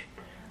message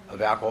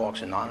of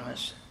Alcoholics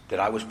Anonymous that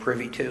I was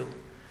privy to.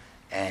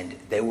 And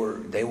we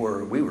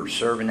were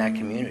serving that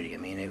community. I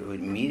mean, it would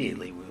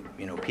immediately,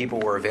 people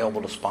were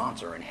available to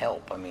sponsor and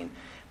help. I mean,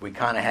 we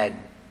kind of had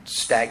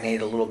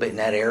stagnated a little bit in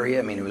that area.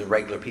 I mean, it was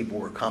regular people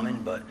were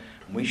coming, but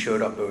when we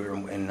showed up over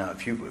in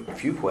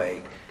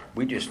Fuquay,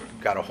 we just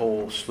got a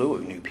whole slew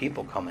of new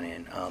people coming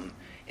in.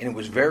 And it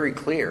was very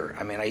clear.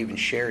 I mean, I even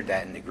shared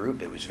that in the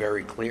group. It was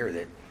very clear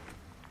that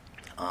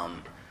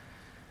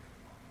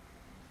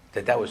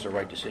that was the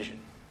right decision.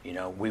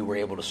 We were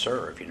able to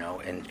serve,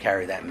 and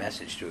carry that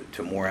message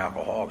to more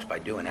alcoholics by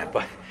doing that.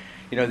 But,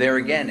 there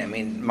again, I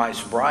mean, my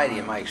sobriety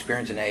and my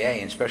experience in AA,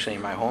 and especially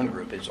in my home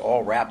group, it's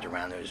all wrapped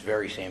around those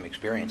very same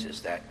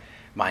experiences. That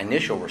my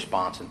initial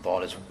response and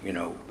thought is,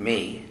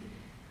 me,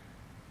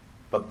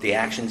 but the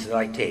actions that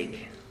I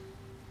take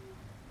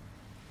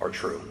are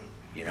true.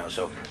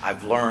 So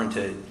I've learned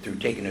through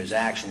taking those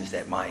actions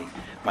that my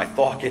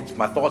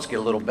thoughts get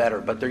a little better,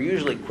 but they're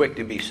usually quick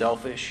to be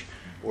selfish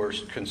or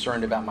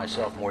concerned about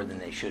myself more than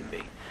they should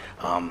be.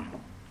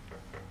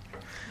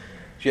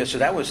 So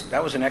that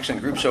was an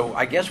excellent group. So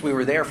I guess we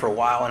were there for a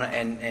while,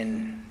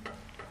 and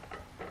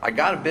I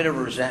got a bit of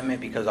a resentment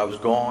because I was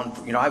gone.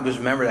 I was a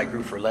member of that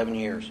group for 11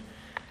 years.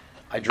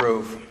 I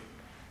drove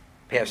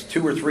past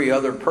 2 or 3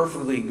 other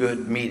perfectly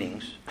good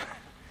meetings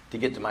to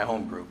get to my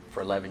home group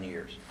for 11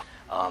 years.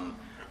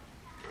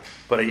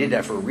 But I did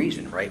that for a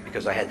reason, right?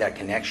 Because I had that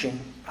connection.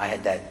 I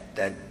had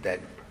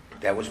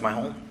that was my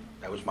home.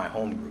 That was my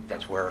home group.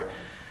 That's where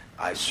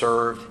I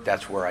served.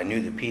 That's where I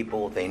knew the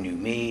people. They knew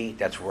me.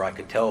 That's where I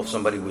could tell if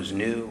somebody was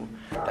new.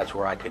 That's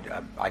where I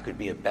could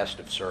be a best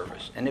of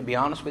service. And to be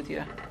honest with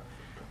you,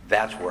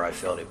 that's where I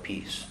felt at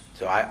peace.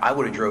 So I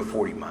would have drove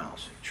 40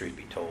 miles, truth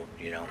be told,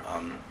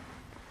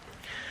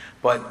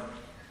 But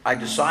I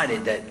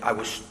decided that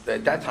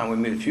at that time we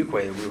moved to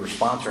Fuquay, we were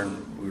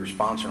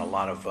sponsoring a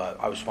lot of,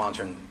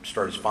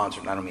 started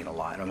sponsoring, I don't mean a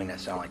lot, I don't mean that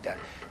sound like that,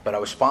 but I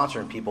was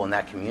sponsoring people in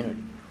that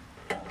community.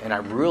 And I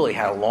really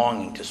had a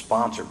longing to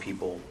sponsor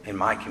people in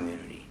my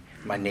community,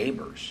 my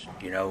neighbors,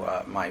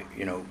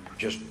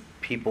 just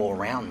people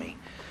around me.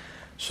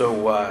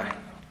 So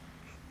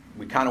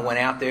we kind of went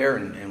out there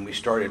and we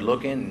started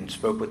looking and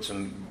spoke with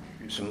some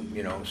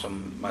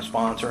my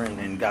sponsor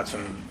and got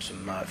some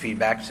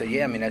feedback. Said,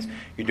 yeah, I mean,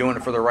 you're doing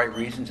it for the right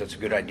reasons. That's a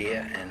good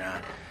idea. And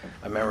I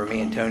remember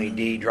me and Tony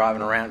D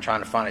driving around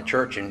trying to find a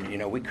church, and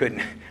we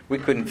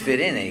couldn't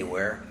fit in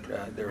anywhere.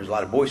 There was a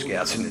lot of Boy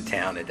Scouts in the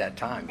town at that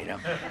time,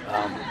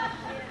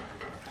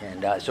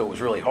 and so it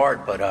was really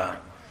hard. But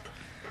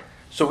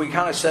so we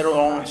kind of set it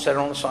on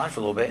the side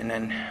for a little bit, and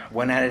then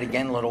went at it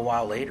again a little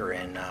while later,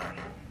 and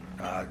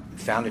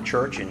found a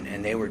church,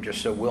 and they were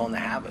just so willing to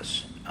have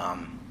us.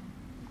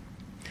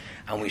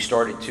 And we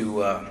started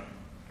to,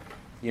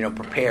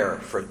 prepare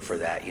for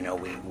that.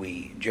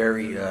 We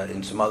Jerry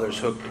and some others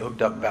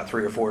hooked up about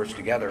 3 or 4 of us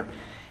together,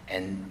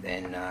 and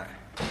the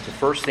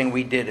first thing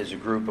we did as a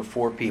group of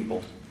 4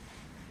 people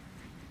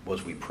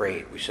was we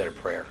prayed. We said a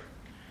prayer.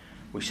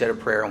 We said a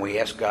prayer, and we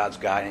asked God's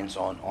guidance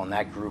on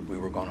that group we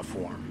were going to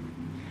form.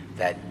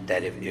 That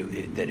if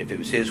it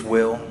was His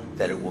will,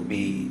 that it will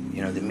be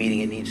the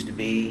meeting it needs to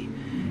be,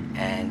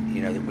 and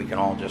that we can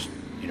all just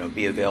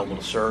be available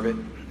to serve it.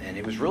 And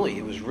it was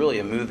really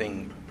a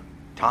moving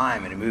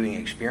time and a moving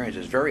experience. It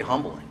was very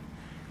humbling.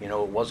 It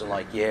wasn't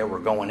like, yeah, we're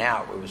going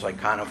out. It was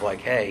kind of like,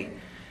 hey,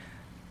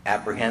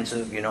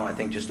 apprehensive, I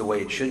think just the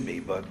way it should be.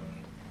 But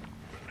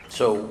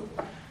so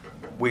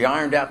we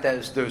ironed out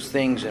those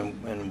things,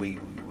 and we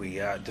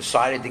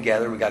decided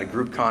together. We got a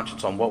group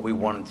conscience on what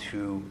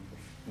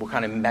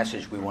kind of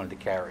message we wanted to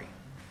carry,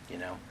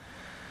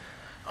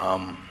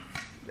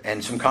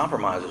 and some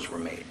compromises were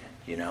made,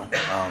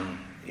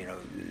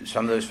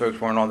 some of those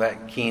folks weren't all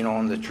that keen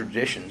on the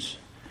traditions,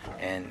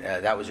 and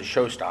that was a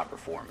showstopper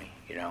for me,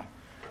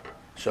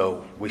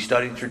 So we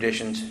studied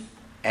traditions,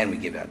 and we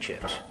give out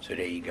chips. So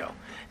there you go.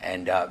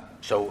 And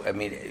so, I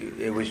mean,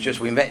 it was just,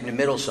 we met in the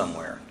middle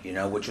somewhere,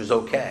 which was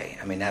okay.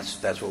 I mean,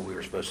 that's what we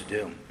were supposed to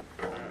do.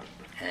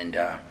 And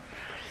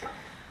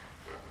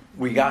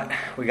we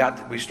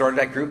started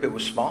that group. It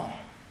was small,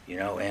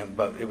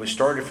 but it was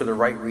started for the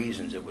right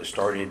reasons. It was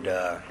started.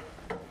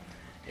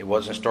 It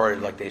wasn't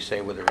started, like they say,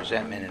 with a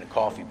resentment in a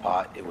coffee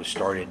pot. It was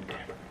started,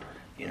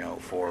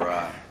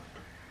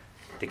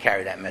 to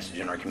carry that message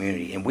in our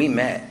community. And we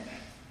met.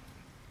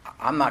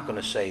 I'm not going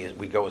to say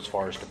we go as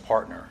far as to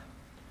partner,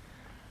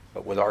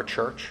 but with our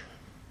church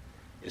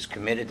is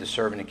committed to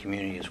serving the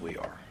community as we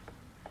are.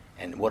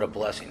 And what a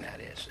blessing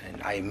that is.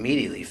 And I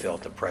immediately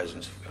felt the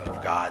presence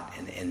of God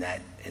in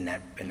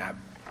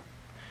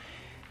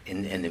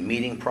the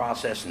meeting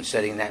process and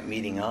setting that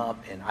meeting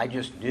up. And I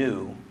just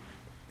knew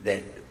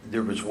that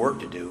there was work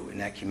to do in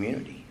that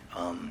community.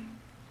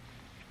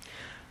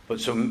 But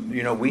so,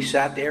 we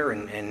sat there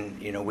and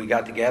we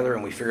got together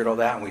and we figured all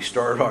that, and we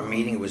started our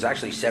meeting. It was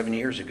actually 7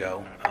 years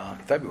ago,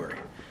 February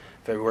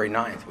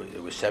 9th.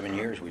 It was 7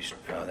 years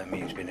that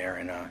meeting's been there,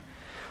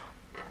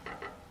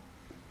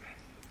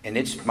 and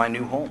it's my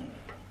new home.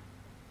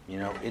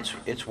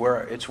 It's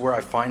where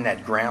I find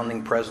that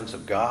grounding presence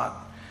of God.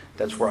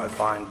 That's where I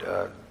find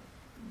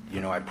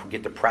I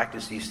get to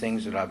practice these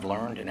things that I've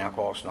learned in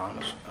Alcoholics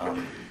Anonymous,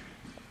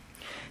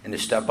 and to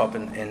step up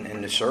and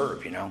to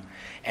serve,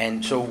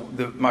 And so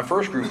my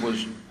first group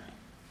was,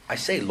 I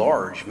say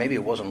large, maybe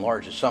it wasn't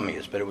large to some of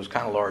you, but it was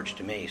kind of large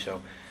to me.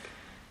 So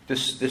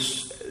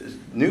this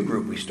new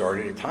group we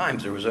started, at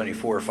times there was only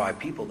 4 or 5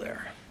 people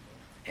there.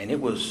 And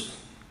it was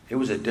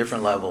a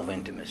different level of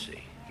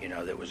intimacy,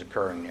 that was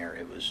occurring there.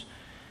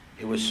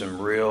 It was some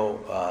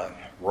real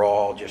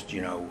raw, just,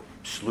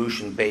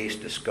 solution-based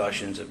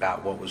discussions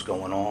about what was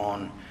going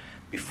on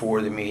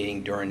before the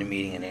meeting, during the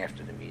meeting, and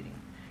after the meeting.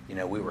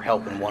 We were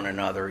helping one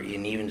another,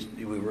 and even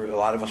a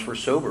lot of us were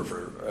sober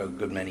for a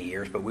good many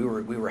years, but we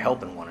were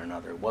helping one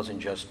another. It wasn't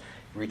just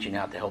reaching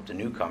out to help the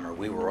newcomer.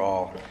 We were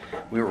all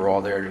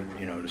there to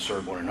to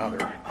serve one another.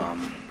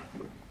 Man,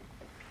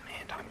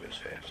 time goes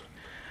fast.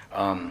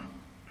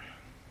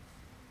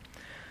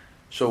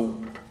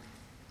 So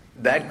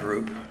that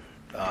group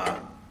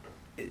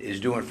is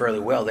doing fairly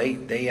well.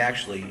 They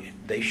actually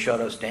shut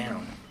us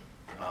down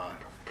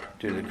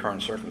due to the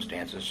current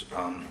circumstances.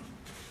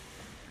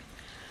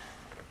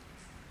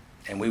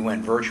 And we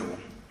went virtual,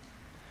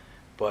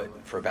 but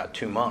for about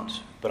 2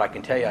 months. But I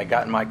can tell you, I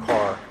got in my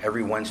car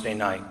every Wednesday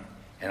night,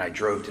 and I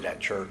drove to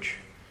that church,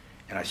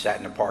 and I sat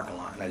in the parking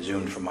lot, and I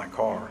Zoomed from my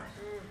car,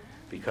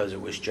 because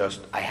it was just,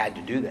 I had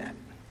to do that.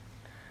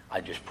 I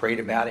just prayed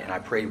about it, and I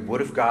prayed,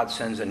 what if God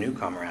sends a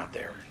newcomer out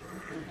there?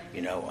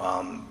 And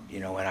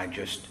I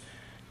just,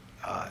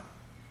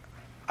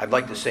 I'd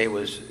like to say it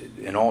was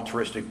an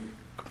altruistic,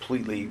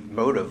 completely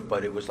motive,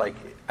 but it was like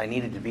I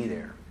needed to be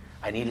there.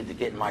 I needed to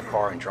get in my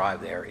car and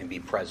drive there and be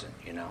present,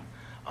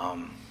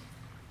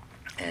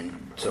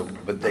 And so,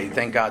 but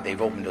thank God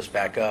they've opened us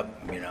back up,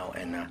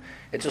 and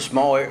it's a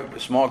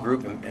small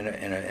group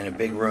in a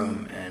big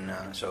room,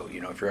 and so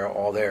if you're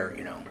all there,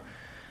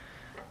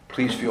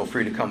 please feel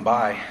free to come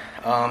by.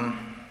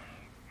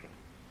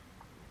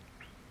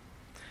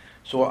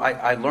 So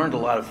I learned a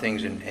lot of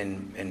things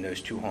in those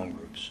 2 home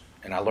groups,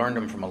 and I learned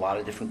them from a lot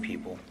of different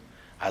people.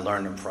 I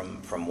learned them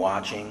from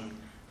watching,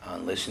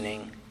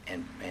 listening,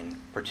 and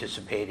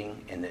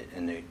participating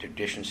in the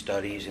tradition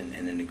studies and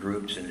in the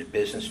groups and the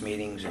business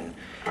meetings and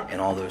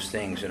all those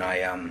things. And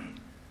I'd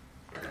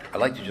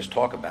like to just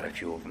talk about a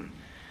few of them.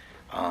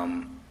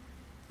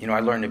 I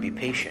learned to be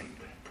patient.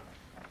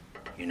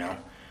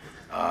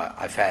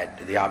 I've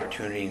had the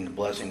opportunity and the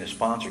blessing to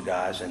sponsor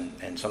guys,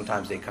 and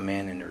sometimes they come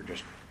in and they're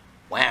just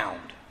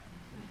wound.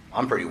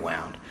 I'm pretty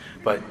wound,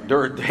 but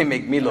they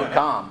make me look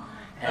calm.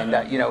 And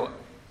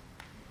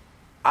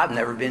I've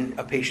never been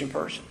a patient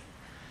person.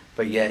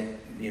 But yet,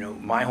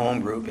 my home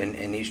group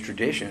and these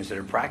traditions that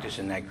are practiced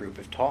in that group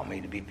have taught me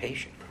to be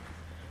patient.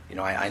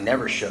 I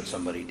never shut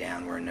somebody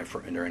down when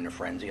they're in a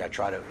frenzy. I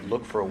try to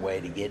look for a way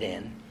to get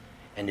in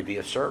and to be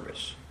of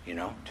service,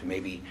 to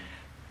maybe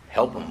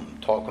help them,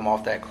 talk them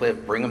off that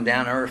cliff, bring them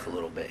down to earth a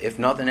little bit. If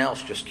nothing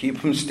else, just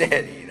keep them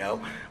steady,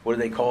 What do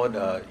they call it?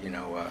 I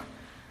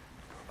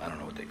don't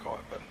know what they call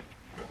it, but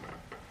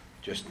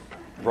just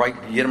right,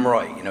 get them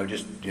right,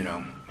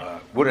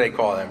 what do they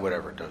call that?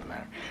 Whatever, it doesn't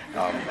matter.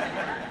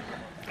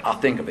 I'll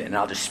think of it and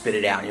I'll just spit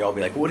it out, and y'all be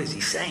like, what is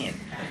he saying?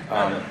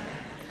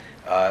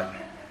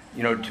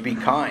 To be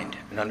kind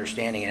and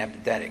understanding and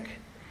empathetic.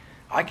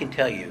 I can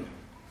tell you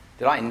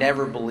that I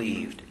never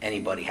believed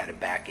anybody had a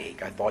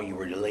backache. I thought you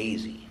were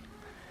lazy.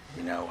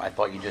 I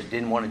thought you just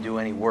didn't want to do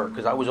any work,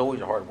 because I was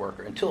always a hard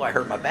worker until I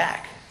hurt my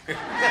back.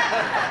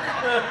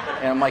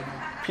 And I'm like,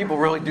 people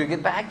really do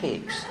get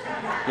backaches.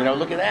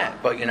 Look at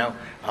that. But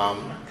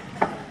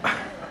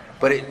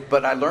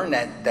but I learned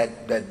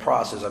that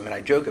process. I mean,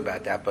 I joke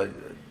about that, but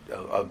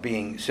of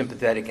being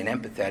sympathetic and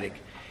empathetic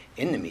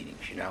in the meetings.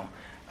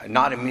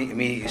 Not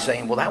immediately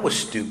saying, well, that was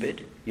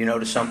stupid,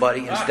 to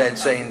somebody. Instead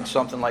saying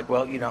something like,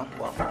 well,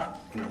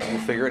 we'll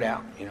figure it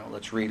out.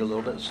 Let's read a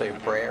little bit, say a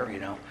prayer.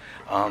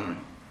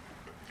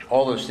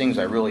 All those things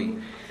I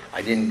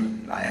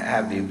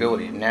have the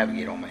ability to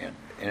navigate on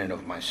in and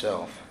of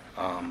myself.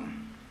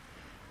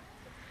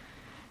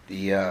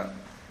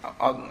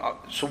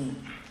 So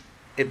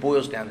it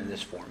boils down to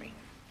this for me,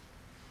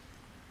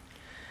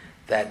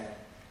 that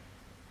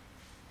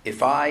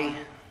if I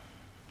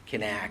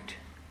can act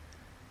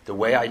the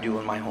way I do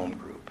in my home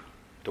group,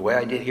 the way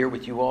I did here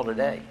with you all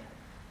today,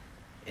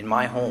 in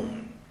my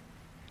home,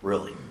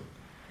 really,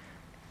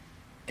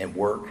 and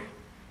work,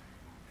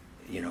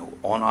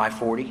 on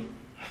I-40,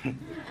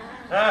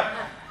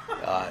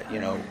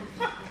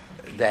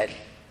 that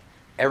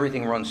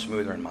everything runs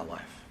smoother in my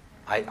life.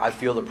 I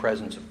feel the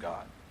presence of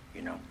God,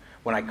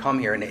 When I come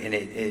here, and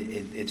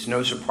it's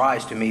no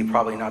surprise to me,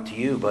 probably not to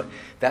you, but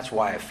that's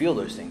why I feel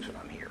those things when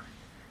I'm here.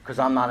 Because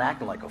I'm not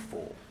acting like a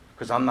fool.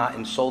 Because I'm not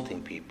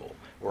insulting people.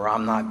 Or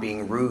I'm not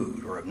being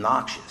rude or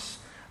obnoxious.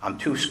 I'm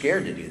too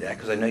scared to do that,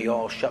 because I know you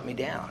all shut me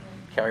down,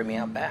 carry me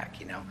out back,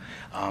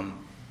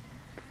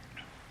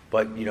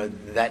 But,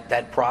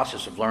 that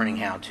process of learning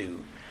how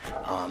to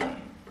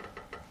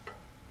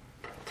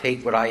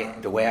take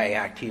the way I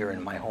act here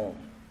in my home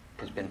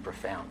has been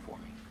profound for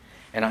me.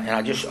 And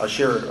I'll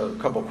share a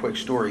couple quick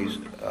stories.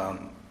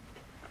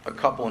 a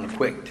couple and a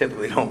quick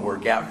typically don't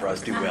work out for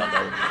us too well,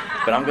 though.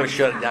 But I'm going to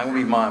shut it down. I'm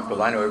going to be mine because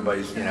I know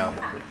everybody's,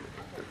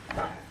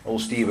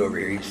 old Steve over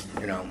here, he's,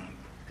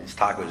 his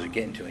tacos are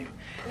getting to him.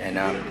 And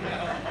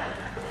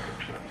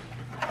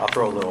I'll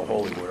throw a little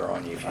holy water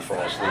on you if you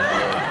fall asleep.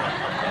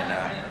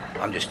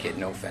 And I'm just kidding,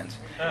 no offense.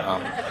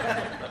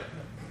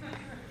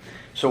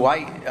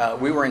 So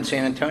we were in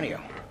San Antonio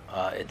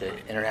at the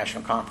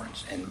international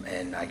conference,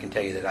 and I can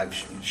tell you that I've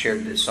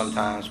shared this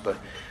sometimes, but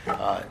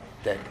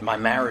that my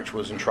marriage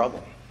was in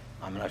trouble.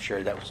 I'm not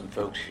sure that with some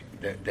folks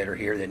that are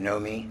here that know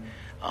me,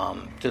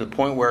 to the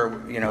point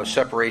where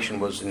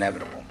separation was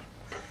inevitable.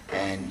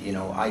 And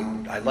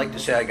I'd like to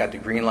say I got the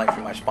green light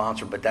from my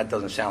sponsor, but that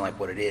doesn't sound like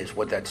what it is.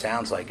 What that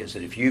sounds like is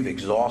that if you've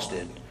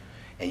exhausted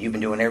and you've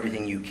been doing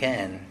everything you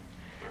can,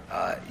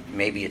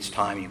 maybe it's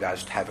time you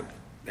guys have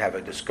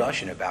a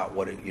discussion about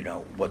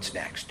what's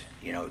next.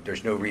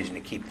 There's no reason to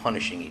keep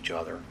punishing each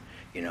other.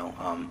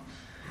 But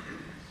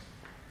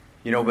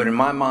in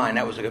my mind,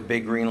 that was like a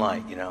big green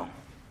light.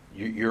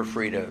 You're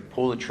free to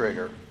pull the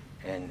trigger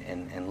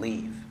and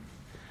leave.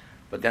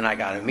 But then I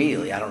got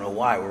immediately, I don't know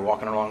why, we're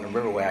walking along the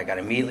riverway, I got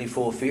immediately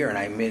full of fear, and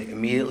I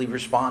immediately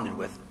responded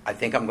with, I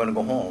think I'm going to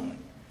go home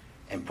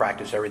and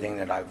practice everything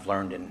that I've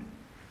learned in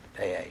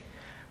AA.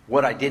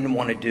 What I didn't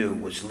want to do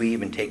was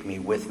leave and take me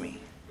with me.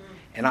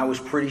 And I was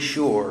pretty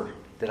sure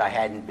that I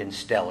hadn't been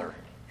stellar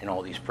in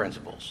all these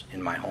principles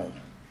in my home.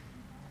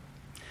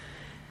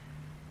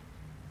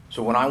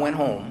 So when I went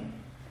home,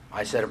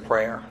 I said a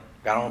prayer,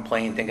 got on a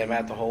plane thinking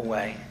about it the whole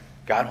way,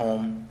 got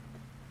home.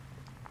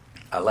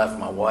 I left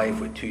my wife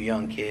with 2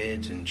 young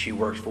kids, and she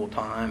works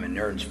full-time and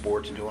nerd in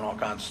sports and doing all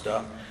kinds of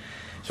stuff.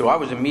 So I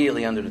was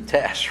immediately under the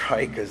test,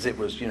 right, because it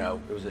was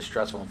a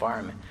stressful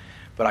environment.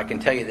 But I can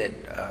tell you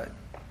that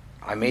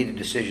I made a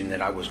decision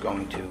that I was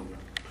going to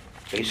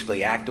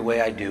basically act the way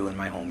I do in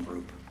my home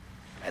group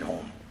at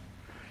home.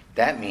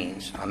 That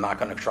means I'm not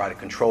going to try to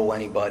control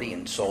anybody,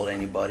 insult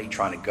anybody,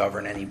 trying to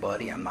govern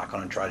anybody. I'm not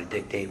going to try to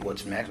dictate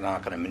what's next. I'm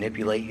not going to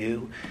manipulate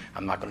you.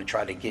 I'm not going to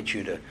try to get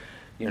you to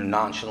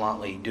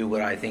nonchalantly do what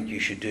I think you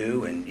should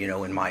do, and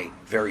in my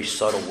very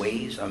subtle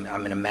ways. I'm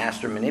a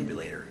master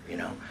manipulator.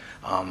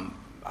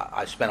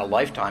 I spent a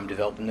lifetime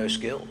developing those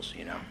skills.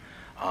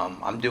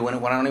 I'm doing it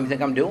when I don't even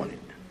think I'm doing it.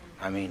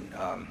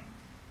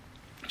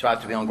 So I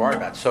have to be on guard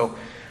about it. So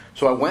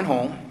I went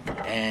home,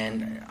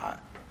 and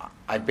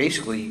I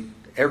basically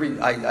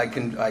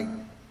I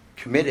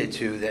committed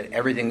to that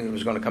everything that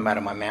was going to come out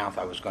of my mouth,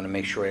 I was going to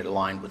make sure it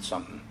aligned with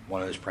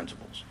one of those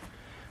principles.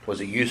 Was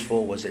it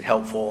useful? Was it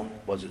helpful?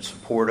 Was it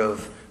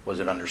supportive? Was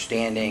it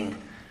understanding?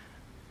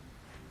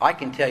 I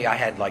can tell you I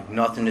had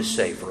nothing to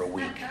say for a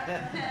week.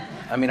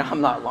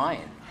 I'm not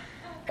lying.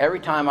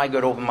 Every time I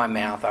got open my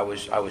mouth, I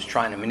was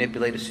trying to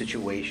manipulate a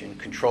situation,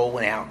 control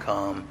an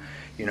outcome.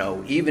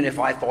 Even if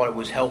I thought it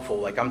was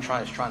helpful, I'm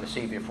trying to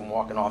save you from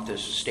walking off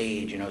this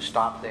stage.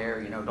 Stop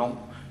there.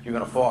 You're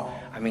going to fall.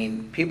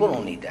 People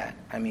don't need that.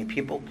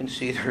 People can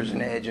see there's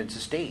an edge. It's a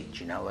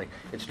stage.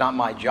 It's not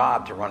my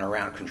job to run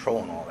around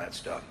controlling all that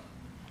stuff.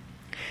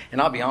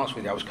 And I'll be honest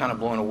with you, I was kind of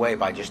blown away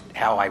by just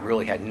how I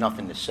really had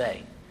nothing to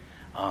say.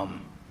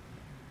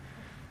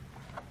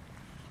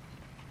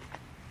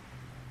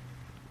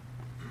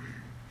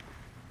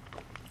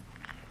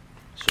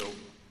 So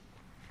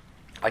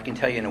I can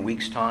tell you in a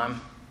week's time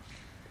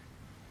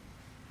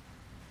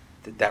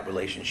that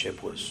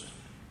relationship was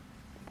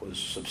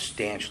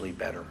substantially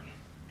better.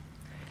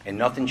 And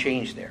nothing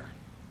changed there.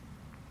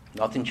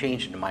 Nothing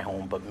changed in my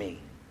home but me.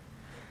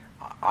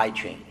 I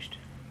changed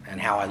and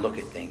how I look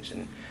at things.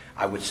 And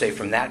I would say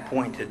from that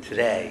point to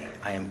today,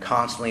 I am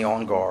constantly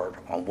on guard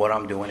on what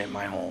I'm doing in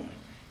my home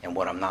and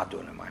what I'm not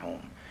doing in my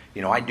home.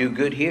 I do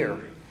good here.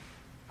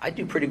 I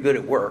do pretty good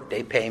at work.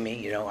 They pay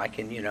me, I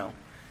can,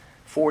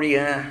 40,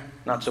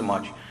 not so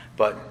much.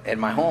 But at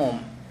my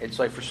home, it's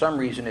for some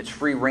reason, it's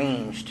free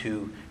range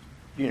to,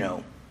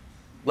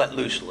 let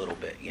loose a little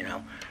bit,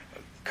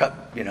 cut,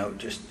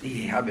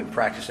 I've been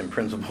practicing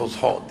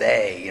principles all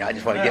day. I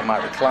just want to get my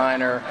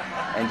recliner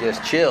and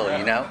just chill,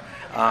 that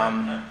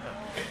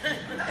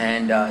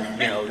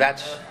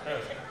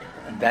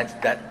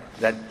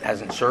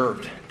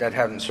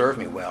hasn't served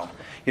me well.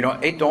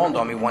 It dawned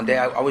on me one day,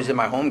 I was in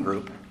my home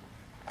group.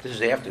 This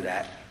is after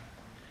that.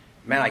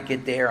 Man, I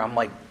get there, I'm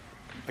like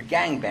a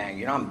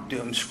gangbang,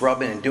 I'm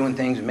scrubbing and doing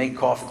things and making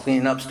coffee,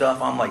 cleaning up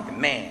stuff. I'm like the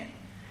man.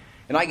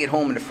 And I get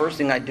home, and the first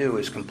thing I do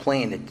is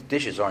complain that the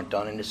dishes aren't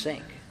done in the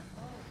sink.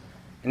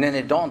 And then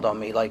it dawned on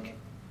me,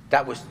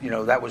 that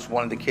was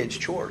one of the kids'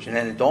 chores. And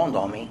then it dawned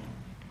on me,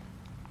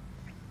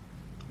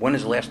 when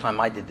is the last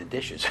time I did the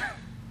dishes?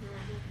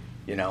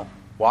 Well,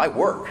 I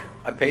work.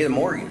 I pay the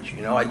mortgage.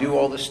 I do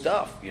all this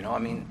stuff.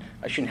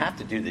 I shouldn't have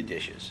to do the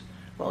dishes.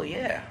 Well,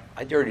 yeah,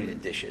 I dirty the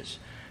dishes.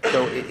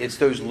 So it's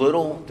those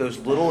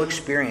little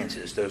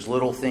experiences, those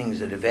little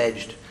things that have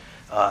edged,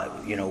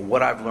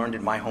 what I've learned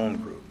in my home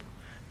group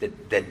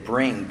that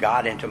bring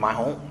God into my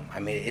home.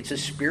 It's a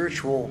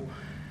spiritual.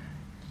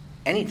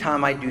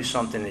 Anytime I do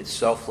something that's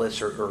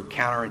selfless or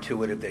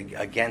counterintuitive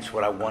against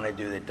what I want to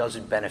do that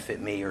doesn't benefit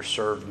me or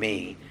serve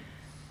me,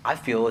 I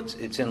feel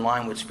it's in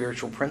line with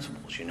spiritual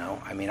principles, you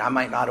know. I mean, I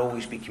might not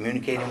always be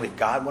communicating with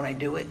God when I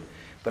do it,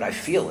 but I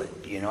feel it,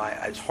 you know.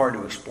 It's hard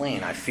to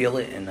explain. I feel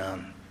it, and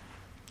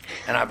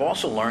I've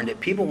also learned that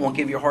people won't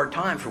give you a hard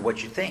time for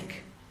what you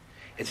think.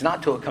 It's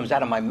not till it comes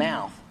out of my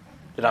mouth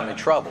that I'm in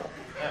trouble.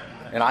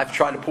 And I've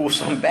tried to pull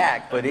some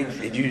back, but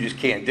you just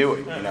can't do it,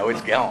 you know.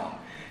 It's gone.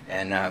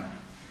 And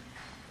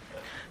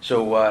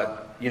so,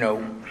 you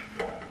know,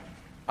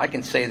 I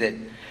can say that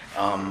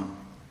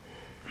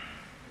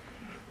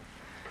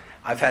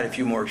I've had a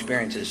few more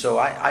experiences. So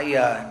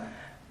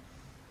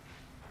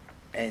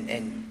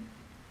and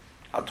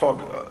I'll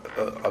talk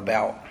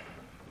about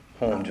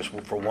home just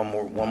for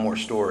one more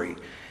story,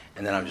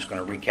 and then I'm just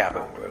going to recap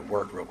it at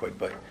work real quick.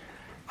 But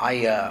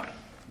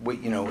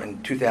you know,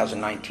 in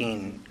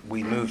 2019,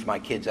 we moved my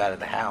kids out of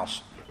the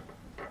house,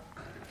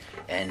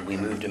 and we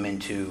moved them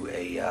into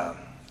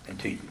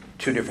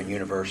two different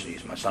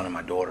universities, my son and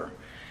my daughter.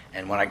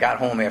 And when I got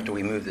home after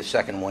we moved the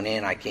second one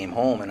in, I came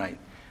home and I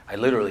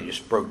literally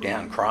just broke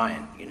down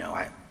crying. You know,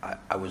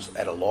 I was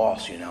at a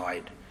loss. You know,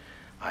 I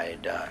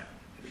had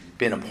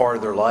been a part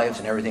of their lives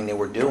and everything they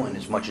were doing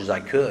as much as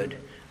I could,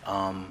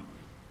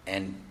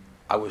 and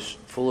I was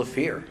full of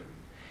fear.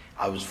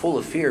 I was full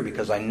of fear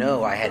because I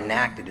know I hadn't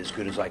acted as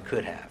good as I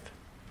could have.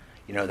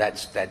 You know, that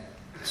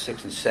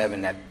 6 and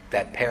 7,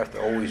 that path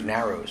always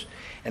narrows.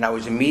 And I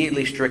was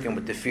immediately stricken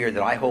with the fear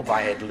that I hope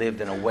I had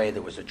lived in a way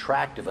that was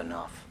attractive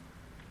enough,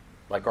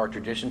 like our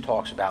tradition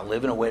talks about,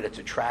 live in a way that's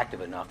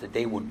attractive enough that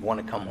they would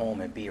want to come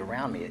home and be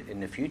around me in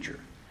the future.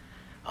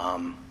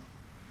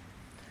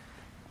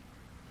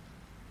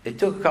 It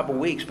took a couple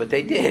weeks, but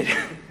they did.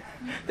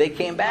 They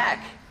came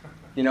back.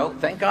 You know,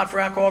 thank God for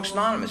Alcoholics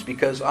Anonymous,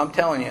 because I'm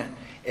telling you,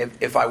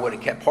 if I would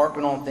have kept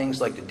harping on things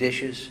like the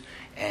dishes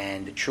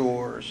and the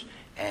chores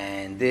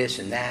and this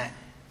and that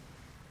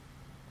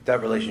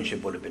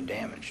relationship would have been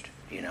damaged,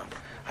 you know.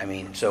 I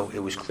mean, so it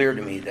was clear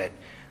to me that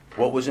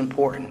what was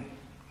important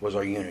was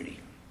our unity.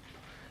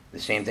 The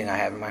same thing I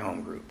have in my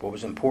home group. What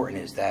was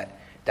important is that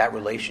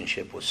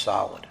relationship was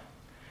solid.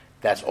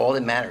 That's all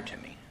that mattered to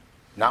me.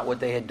 Not what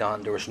they had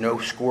done. There was no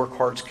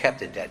scorecards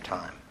kept at that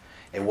time.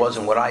 It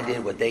wasn't what I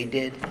did, what they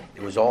did.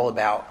 It was all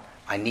about,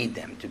 I need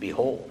them to be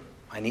whole.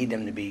 I need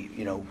them to be,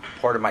 you know,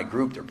 part of my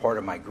group. They're part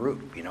of my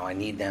group. You know, I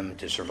need them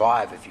to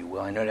survive, if you will.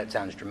 I know that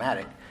sounds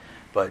dramatic,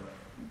 but,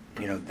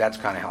 you know, that's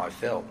kind of how I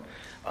felt.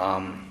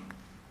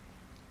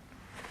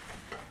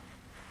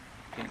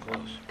 Getting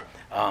close.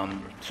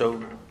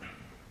 So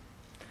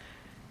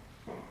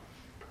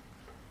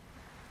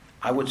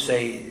I would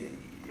say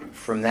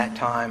from that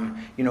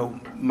time, you know,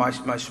 my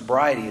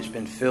sobriety has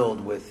been filled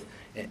with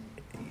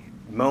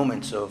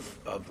moments of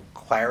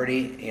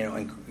clarity, you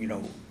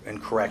know,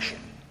 and correction.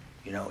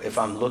 You know, if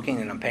I'm looking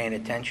and I'm paying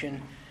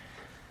attention,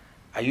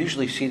 I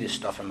usually see this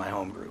stuff in my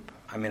home group.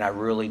 I mean, I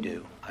really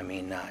do. I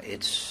mean,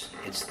 it's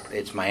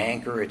my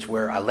anchor. It's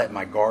where I let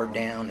my guard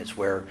down. It's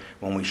where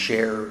when we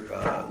share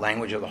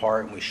language of the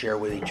heart and we share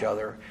with each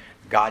other,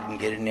 God can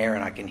get in there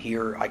and I can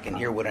hear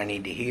what I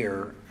need to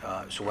hear.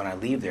 So when I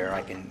leave there,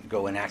 I can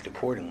go and act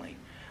accordingly.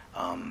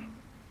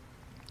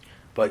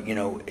 But, you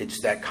know,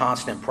 it's that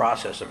constant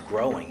process of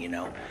growing, you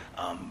know.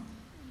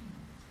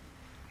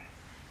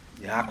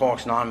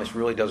 Alcoholics Anonymous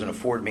really doesn't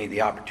afford me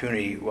the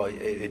opportunity. Well,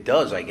 it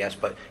does, I guess,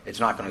 but it's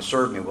not going to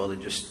serve me well to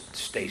just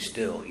stay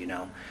still, you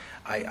know.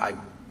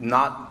 I'm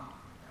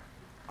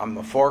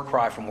a far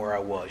cry from where I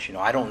was. You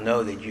know, I don't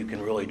know that you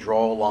can really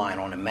draw a line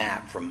on a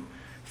map from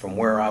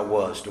where I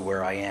was to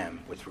where I am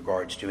with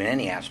regards to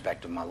any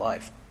aspect of my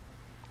life.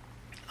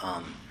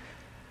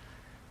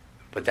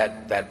 But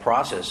that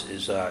process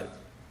is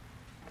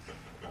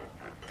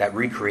that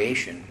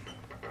recreation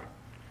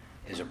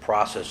is a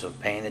process of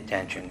paying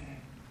attention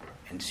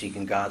and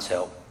seeking God's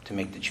help to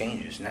make the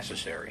changes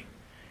necessary,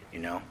 you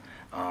know.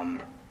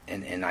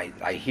 And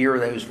I hear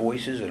those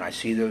voices and I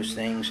see those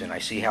things and I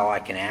see how I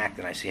can act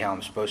and I see how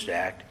I'm supposed to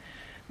act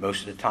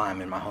most of the time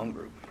in my home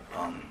group.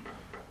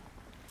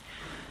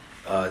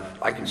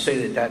 I can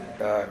say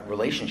that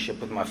relationship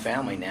with my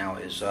family now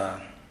is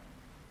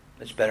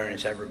it's better than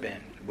it's ever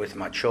been. With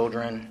my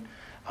children,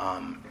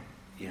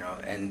 you know,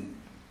 and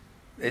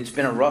it's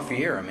been a rough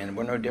year. I mean,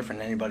 we're no different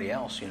than anybody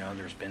else. You know,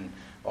 there's been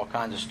all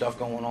kinds of stuff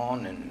going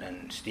on,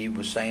 and Steve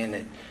was saying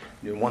that,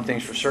 you know, one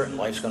thing's for certain,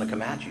 life's going to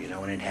come at you, you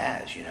know, and it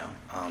has, you know.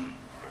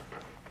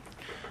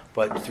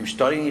 But through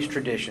studying these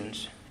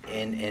traditions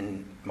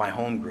in my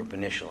home group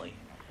initially,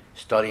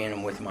 studying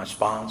them with my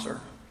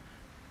sponsor,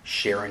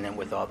 sharing them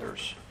with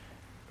others,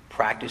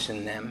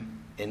 practicing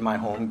them in my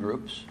home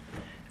groups,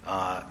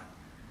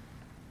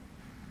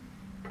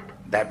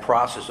 that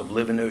process of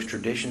living those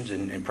traditions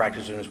and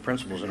practicing those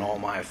principles in all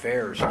my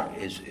affairs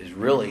is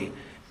really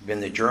been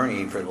the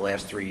journey for the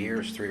last 3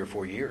 or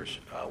 4 years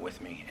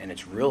with me, and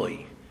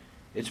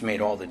it's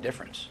made all the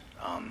difference.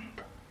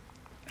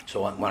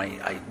 So when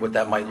what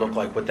that might look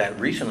like, what that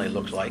recently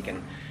looks like,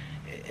 and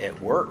at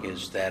work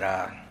is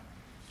that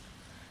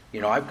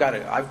you know, I've got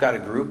a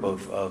group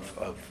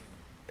of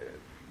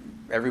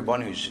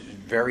everyone who's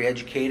very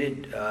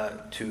educated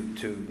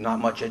to not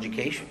much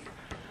education.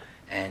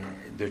 And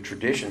the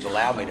traditions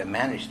allow me to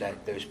manage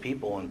those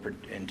people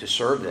and to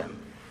serve them.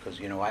 Because,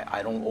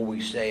 I don't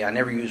always say, I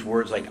never use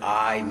words like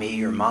I,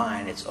 me, or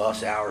mine. It's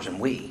us, ours, and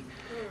we.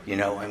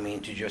 To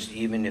just,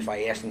 even if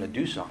I ask them to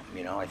do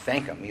something, I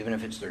thank them, even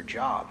if it's their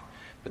job.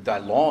 But I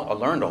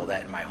learned all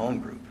that in my home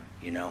group,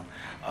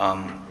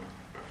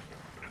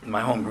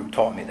 My home group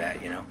taught me that,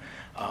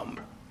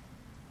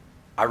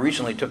 I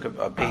recently took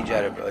a page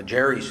out of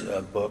Jerry's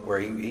book where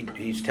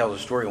he tells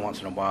a story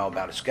once in a while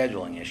about a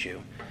scheduling issue.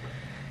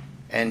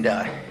 And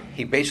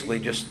he basically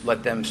just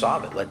let them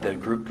solve it, let the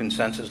group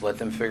consensus, let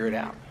them figure it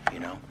out,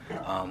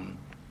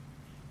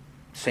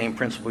 Same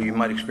principle you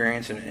might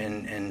experience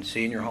and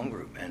see in your home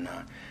group. And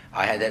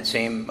I had that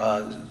same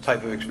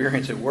type of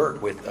experience at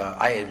work with,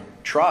 I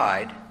had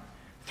tried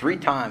 3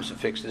 times to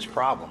fix this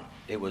problem.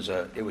 It was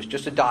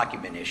just a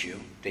document issue.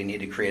 They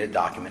needed to create a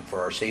document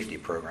for our safety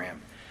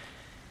program.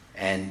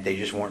 And they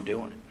just weren't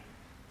doing it.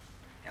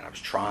 And I was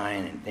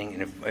trying and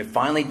thinking. And it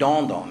finally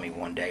dawned on me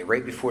one day,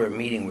 right before a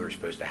meeting we were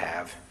supposed to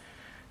have,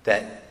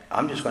 that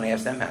I'm just going to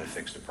ask them how to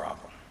fix the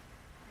problem.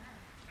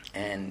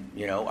 And,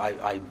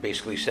 I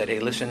basically said, hey,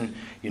 listen,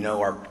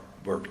 our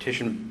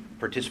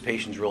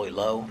participation's really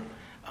low.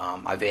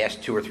 I've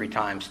asked 2 or 3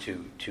 times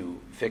to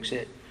fix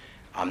it.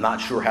 I'm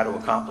not sure how to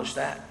accomplish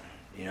that.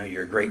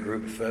 You're a great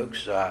group of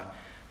folks.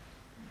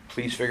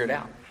 Please figure it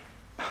out.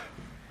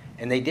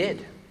 And they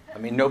did.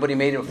 Nobody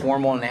made a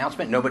formal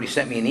announcement. Nobody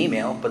sent me an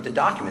email, but the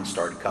documents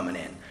started coming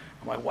in.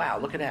 I'm like, wow,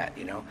 look at that,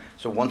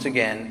 So once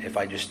again, if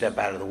I just step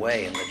out of the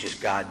way and let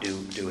just God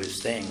do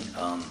his thing,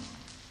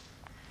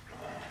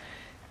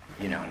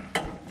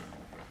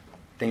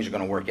 things are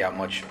going to work out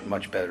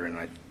much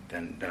better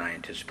than I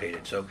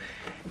anticipated. So,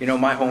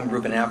 my home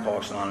group and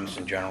Alcoholics Anonymous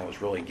in general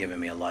has really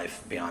given me a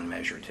life beyond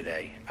measure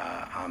today.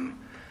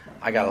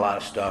 I got a lot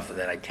of stuff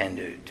that I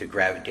tend to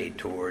gravitate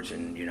towards,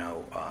 and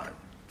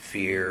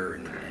fear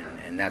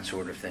and that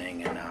sort of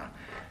thing,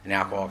 and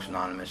Alcoholics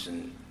Anonymous,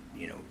 and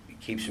it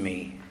keeps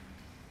me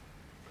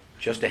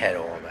just ahead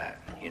of all that.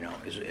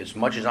 As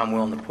much as I'm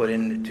willing to put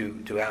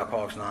into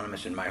Alcoholics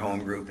Anonymous and my home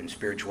group and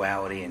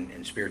spirituality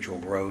and spiritual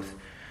growth,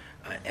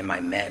 am I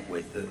met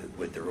with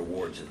the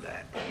rewards of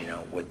that?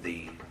 With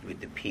the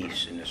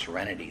peace and the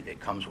serenity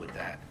that comes with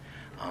that.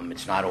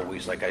 It's not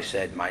always, like I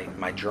said,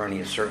 my journey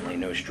is certainly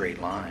no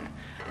straight line.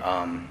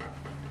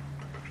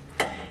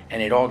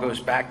 And it all goes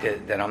back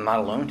to that I'm not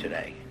alone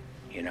today,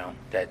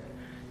 that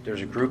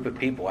there's a group of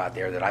people out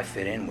there that I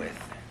fit in with.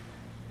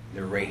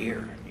 They're right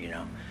here,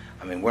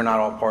 we're not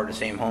all part of the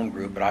same home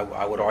group, but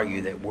I would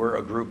argue that we're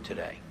a group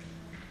today,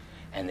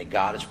 and that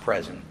God is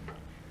present.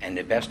 And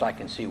the best I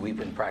can see, we've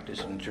been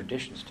practicing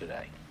traditions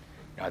today.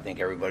 I think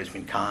everybody's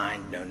been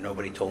kind.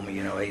 Nobody told me,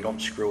 hey,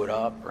 don't screw it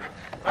up. Or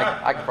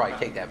I could probably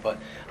take that, but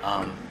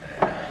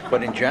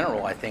in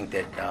general, I think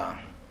that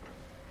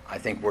I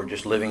think we're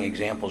just living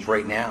examples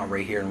right now,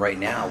 right here and right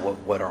now,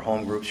 what our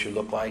home groups should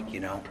look like,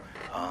 and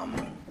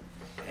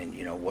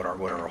what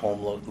our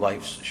home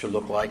lives should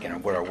look like,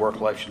 and what our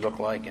work life should look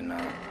like. And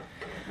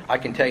I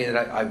can tell you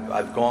that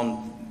I've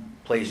gone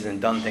places and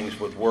done things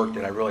with work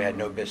that I really had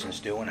no business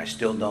doing. I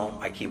still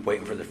don't. I keep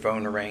waiting for the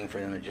phone to ring for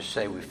them to just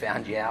say, we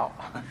found you out.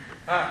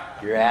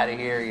 You're out of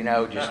here,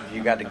 just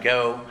you got to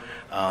go.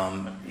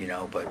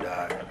 But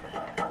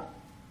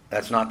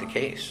that's not the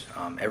case.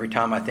 Every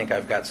time I think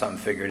I've got something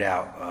figured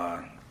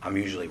out, I'm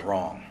usually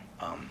wrong.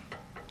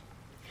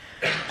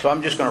 So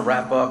I'm just going to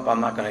wrap up.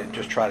 I'm not going to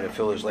just try to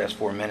fill those last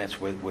 4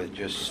 minutes with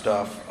just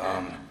stuff.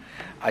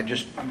 I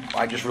just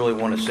really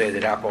want to say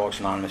that Alcoholics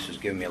Anonymous has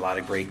given me a lot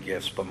of great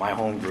gifts, but my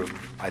home group,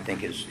 I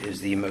think, is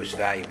the most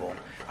valuable.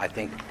 I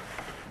think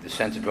the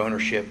sense of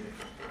ownership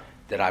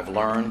that I've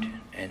learned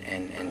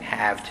and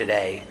have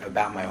today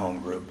about my home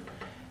group,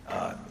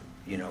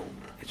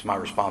 it's my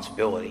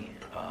responsibility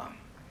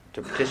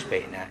to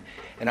participate in that.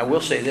 And I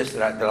will say this,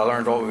 that I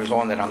learned always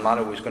on, that I'm not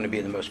always going to be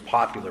the most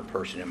popular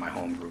person in my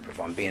home group if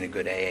I'm being a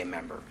good AA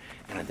member.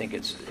 And I think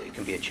it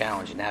can be a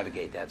challenge to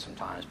navigate that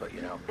sometimes, but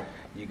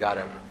you got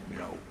to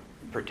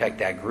protect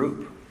that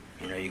group.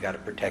 You got to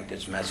protect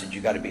its message.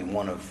 You got to be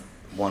one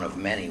of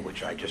many,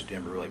 which I just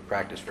never really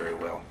practiced very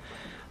well.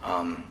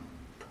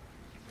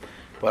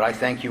 But I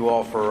thank you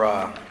all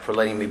for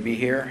letting me be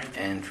here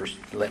and for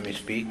letting me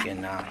speak,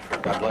 and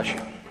God bless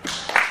you.